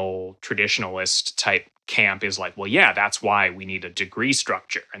ceremonial traditionalist type camp is like, well, yeah, that's why we need a degree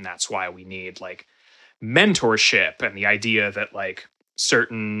structure. And that's why we need like mentorship and the idea that like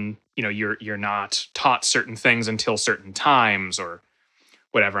certain, you know, you're not taught certain things until certain times or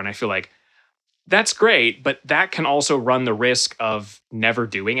whatever. And I feel like that's great, but that can also run the risk of never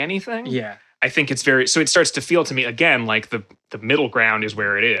doing anything. Yeah. I think it's very, so it starts to feel to me again, like the middle ground is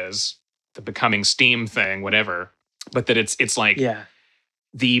where it is, the becoming steam thing, whatever. But that it's like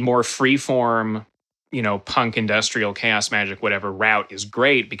the more freeform, you know, punk, industrial, chaos magic, whatever route is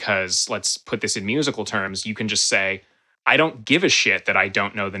great because, let's put this in musical terms, you can just say, I don't give a shit that I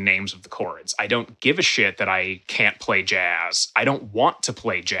don't know the names of the chords. I don't give a shit that I can't play jazz. I don't want to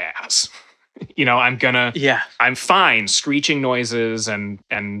play jazz. You know, I'm fine screeching noises and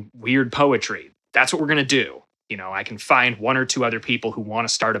weird poetry. That's what we're going to do. You know, I can find one or two other people who want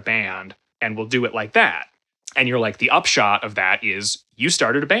to start a band and we'll do it like that. And you're like, the upshot of that is you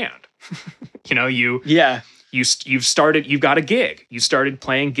started a band. You know, you've got a gig. You started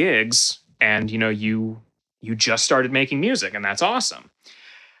playing gigs and, you know, you just started making music and that's awesome.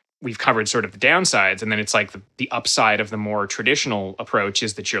 We've covered sort of the downsides. And then it's like the upside of the more traditional approach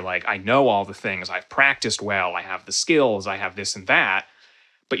is that you're like, I know all the things. I've practiced well. I have the skills. I have this and that.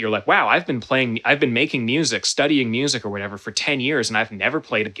 But you're like, wow, I've been making music, studying music or whatever for 10 years and I've never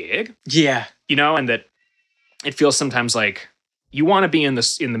played a gig. Yeah. You know, and that it feels sometimes like you want to be in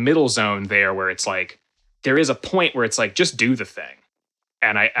the middle zone there where it's like, there is a point where it's like, just do the thing.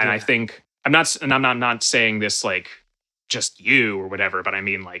 And I think I'm not saying this like just you or whatever, but I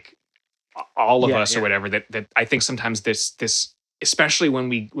mean like all of us or whatever, that I think sometimes this, especially when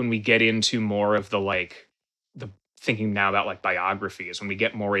we get into more of the like the thinking now about like biographies, when we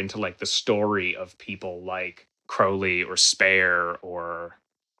get more into like the story of people like Crowley or Spare or,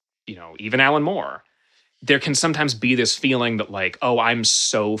 you know, even Alan Moore, there can sometimes be this feeling that like, oh, I'm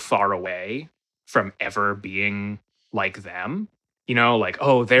so far away from ever being like them, you know, like,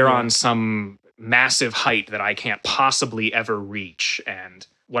 oh, they're on some massive height that I can't possibly ever reach. And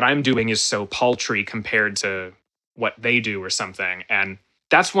what I'm doing is so paltry compared to what they do or something. And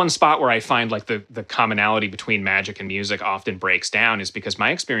that's one spot where I find like the commonality between magic and music often breaks down, is because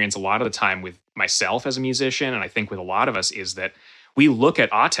my experience a lot of the time with myself as a musician, and I think with a lot of us, is that we look at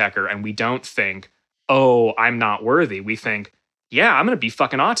Autechre and we don't think, oh, I'm not worthy. We think, yeah, I'm going to be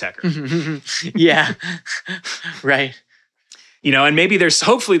fucking Autechre. Yeah. Right. You know, and maybe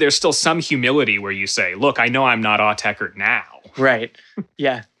hopefully there's still some humility where you say, look, I know I'm not Autechre now. Right.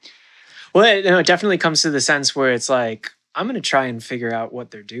 Yeah. Well, it definitely comes to the sense where it's like, I'm going to try and figure out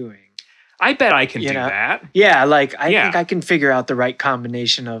what they're doing. I bet I can do that. Yeah. Like, I think I can figure out the right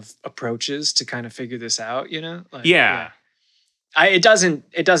combination of approaches to kind of figure this out, you know? Like, it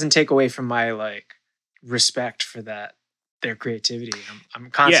doesn't take away from my like respect for their creativity. I'm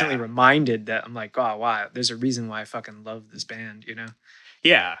constantly reminded that I'm like, oh wow, there's a reason why I fucking love this band, you know?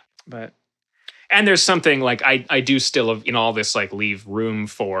 Yeah. And there's something like I do still in all this like leave room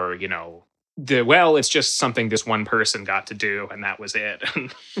for, you know, it's just something this one person got to do and that was it.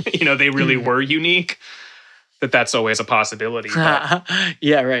 And you know, they really were unique. That's always a possibility.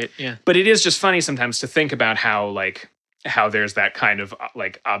 Yeah, right. Yeah. But it is just funny sometimes to think about how there's that kind of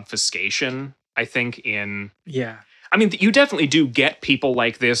like obfuscation, I think, in I mean, you definitely do get people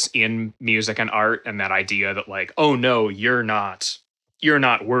like this in music and art, and that idea that like, oh no, you're not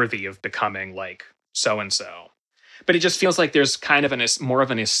worthy of becoming like so-and-so. But it just feels like there's kind of more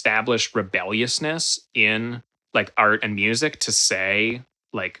of an established rebelliousness in like art and music to say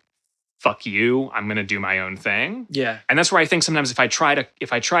like, fuck you, I'm going to do my own thing. Yeah. And that's where I think sometimes if I try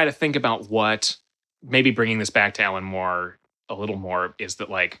to think about what, maybe bringing this back to Alan Moore a little more, is that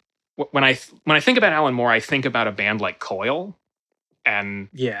like, when I think about Alan Moore, I think about a band like Coil, and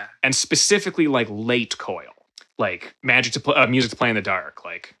specifically like late Coil, like music to play in the dark,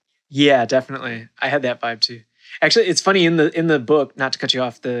 like. Yeah, definitely. I had that vibe too. Actually, it's funny in the book, not to cut you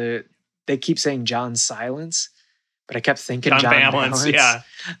off, they keep saying John Silence, but I kept thinking John Balance. Yeah.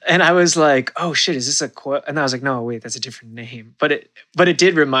 And I was like, oh shit, is this a quote? And I was like, no, wait, that's a different name. But it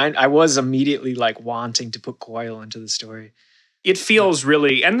did remind, I was immediately like wanting to put Coil into the story. It feels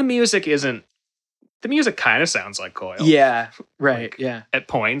really, and the music kind of sounds like Coil. Yeah, right, like, yeah. At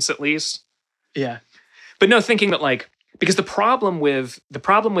points, at least. Yeah. But no, thinking that like, because the problem with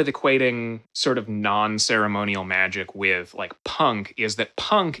equating sort of non-ceremonial magic with like punk is that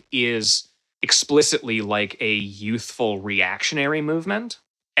punk is explicitly like a youthful reactionary movement.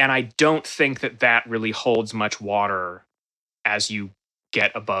 And I don't think that really holds much water as you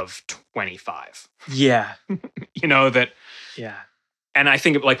get above 25. Yeah. You know, that. Yeah. And I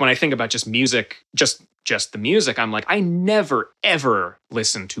think like when I think about just music, just the music, I'm like, I never, ever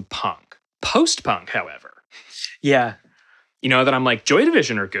listen to punk. Post-punk, however. Yeah. You know, that I'm like, Joy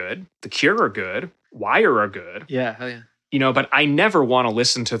Division are good. The Cure are good. Wire are good. Yeah, hell yeah. You know, but I never want to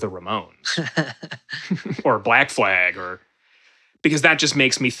listen to the Ramones or Black Flag because that just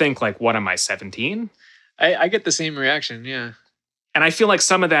makes me think like, what am I, 17? I get the same reaction, yeah. And I feel like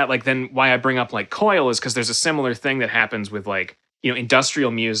some of that, like then why I bring up like Coil is because there's a similar thing that happens with like, you know,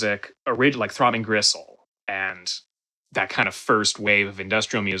 industrial music, like Throbbing Gristle and that kind of first wave of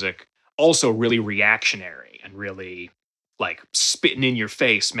industrial music, also really reactionary and really like spitting in your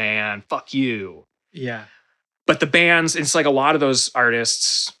face, man, fuck you. Yeah. But the bands, it's like a lot of those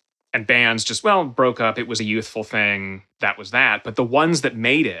artists and bands just, broke up. It was a youthful thing. That was that. But the ones that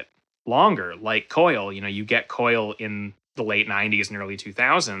made it longer, like Coil, you know, you get Coil in the late 90s and early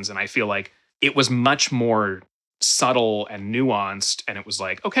 2000s. And I feel like it was much more subtle and nuanced. And it was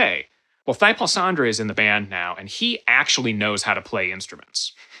like, okay, well, Thai Palsandre is in the band now, and he actually knows how to play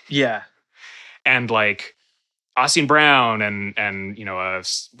instruments. Yeah. And like, Ossian Brown and you know,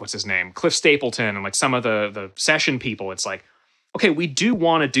 what's his name? Cliff Stapleton and like some of the session people, it's like, okay, we do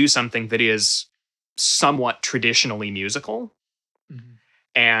want to do something that is somewhat traditionally musical. Mm-hmm.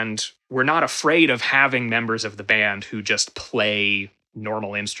 And we're not afraid of having members of the band who just play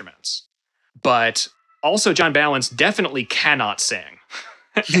normal instruments. But also John Balance definitely cannot sing.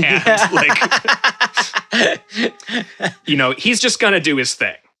 And like, you know, he's just going to do his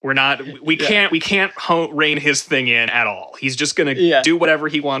thing. We can't rein his thing in at all. He's just going to do whatever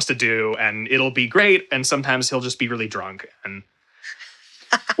he wants to do, and it'll be great. And sometimes he'll just be really drunk and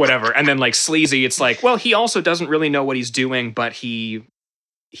whatever. And then like Sleazy, it's like, well, he also doesn't really know what he's doing, but he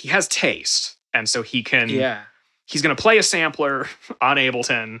has taste. And so he's going to play a sampler on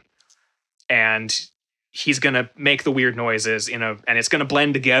Ableton, and he's going to make the weird noises and it's going to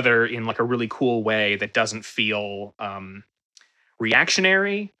blend together in like a really cool way that doesn't feel,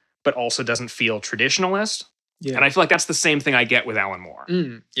 reactionary, but also doesn't feel traditionalist. Yeah. And I feel like that's the same thing I get with Alan Moore.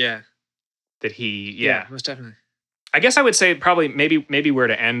 Yeah. That he, yeah, most definitely. I guess I would say probably maybe where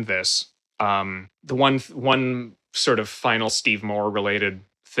to end this. The one sort of final Steve Moore related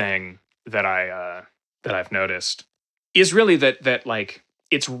thing that I've noticed is really that like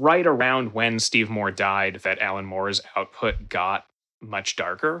it's right around when Steve Moore died that Alan Moore's output got much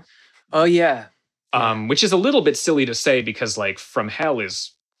darker. Oh yeah. Which is a little bit silly to say because like From Hell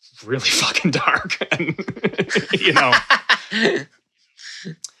is really fucking dark, and you know.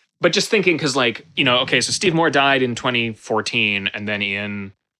 But just thinking, because like, you know, okay, so Steve Moore died in 2014, and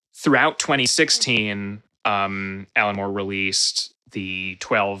then throughout 2016, Alan Moore released the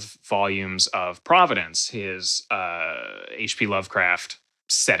 12 volumes of Providence, his H.P. Lovecraft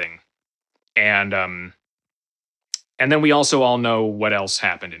setting, and then we also all know what else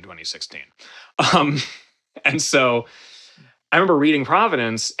happened in 2016. And so I remember reading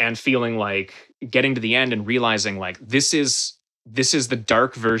Providence and feeling like getting to the end and realizing like this is the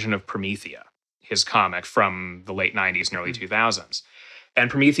dark version of Promethea, his comic from the late 90s and early 2000s.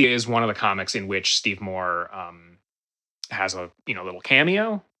 And Promethea is one of the comics in which Steve Moore has a little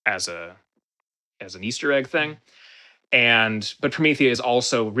cameo as an Easter egg thing. But Promethea is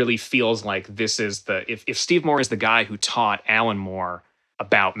also really feels like this is if Steve Moore is the guy who taught Alan Moore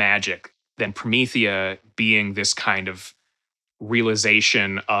about magic, then Promethea being this kind of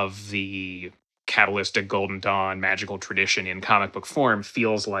realization of the Kabbalistic Golden Dawn magical tradition in comic book form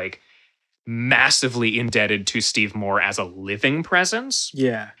feels like massively indebted to Steve Moore as a living presence.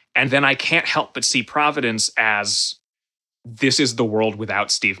 Yeah. And then I can't help but see Providence as this is the world without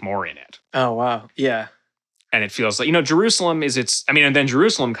Steve Moore in it. Oh, wow. Yeah. And it feels like, Jerusalem is and then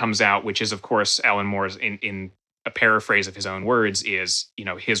Jerusalem comes out, which is, of course, Alan Moore's in a paraphrase of his own words, is,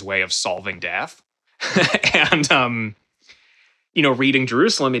 his way of solving death. And, reading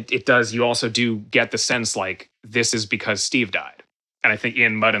Jerusalem, it does, you also do get the sense like this is because Steve died. And I think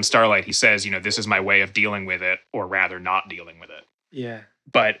in Mud and Starlight, he says, this is my way of dealing with it, or rather not dealing with it. Yeah.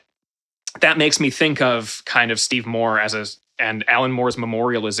 But that makes me think of kind of Steve Moore and Alan Moore's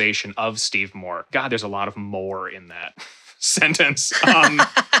memorialization of Steve Moore. God, there's a lot of more in that sentence.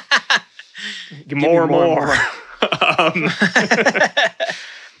 More.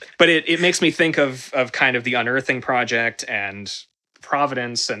 But it makes me think of kind of the Unearthing Project and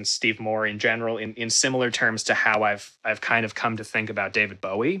Providence and Steve Moore in general in similar terms to how I've kind of come to think about David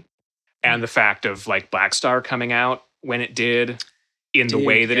Bowie and the fact of like Black Star coming out when it did in the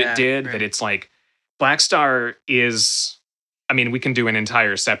way that it did, right. That it's like Black Star is, I mean, we can do an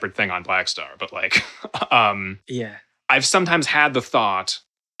entire separate thing on Black Star, but like, I've sometimes had the thought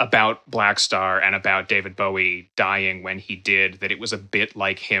about Black Star and about David Bowie dying when he did, that it was a bit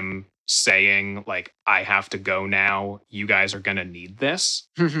like him saying, like, I have to go now. You guys are going to need this.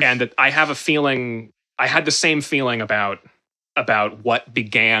 And that I have a feeling, I had the same feeling about what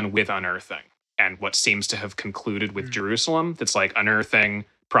began with Unearthing and what seems to have concluded with Jerusalem. That's like Unearthing,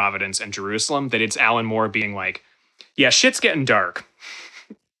 Providence, and Jerusalem. That it's Alan Moore being like, yeah, shit's getting dark.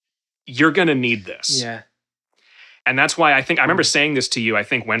 You're going to need this. Yeah. And that's why I remember saying this to you, I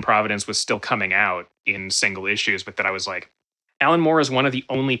think when Providence was still coming out in single issues, but that I was like, Alan Moore is one of the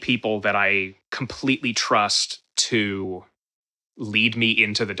only people that I completely trust to lead me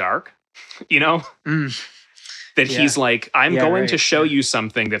into the dark, That he's like, I'm going to show you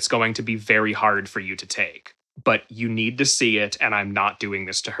something that's going to be very hard for you to take, but you need to see it, and I'm not doing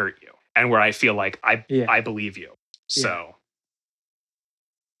this to hurt you. And where I feel like I believe you. So,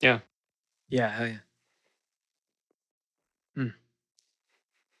 yeah. Yeah, hell yeah.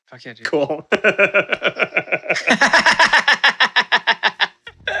 Fuck yeah, dude. Cool.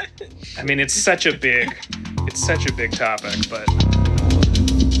 I mean, it's such a big topic, but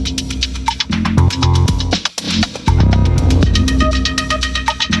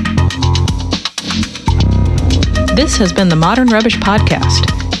This has been the Modern Rubbish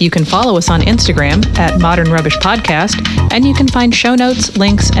Podcast. You can follow us on Instagram at Modern Rubbish Podcast, and you can find show notes,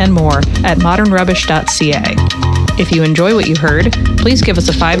 links, and more at modernrubbish.ca. If you enjoy what you heard, please give us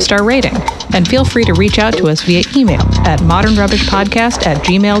a 5-star rating, and feel free to reach out to us via email at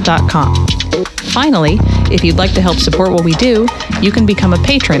modernrubbishpodcast@gmail.com. Finally, if you'd like to help support what we do, you can become a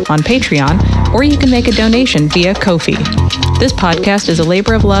patron on Patreon, or you can make a donation via Ko-fi. This podcast is a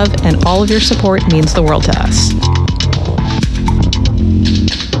labor of love, and all of your support means the world to us.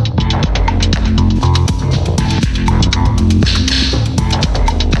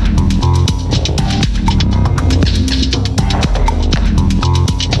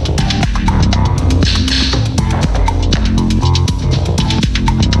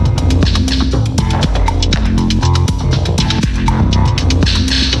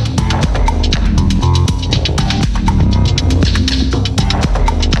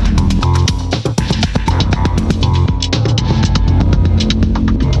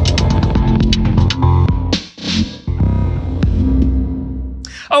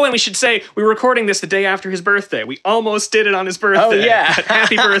 Oh, and we should say we were recording this the day after his birthday. We almost did it on his birthday. Oh, yeah.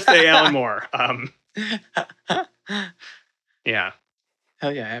 Happy birthday, Alan Moore. Yeah.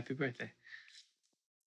 Hell yeah, happy birthday.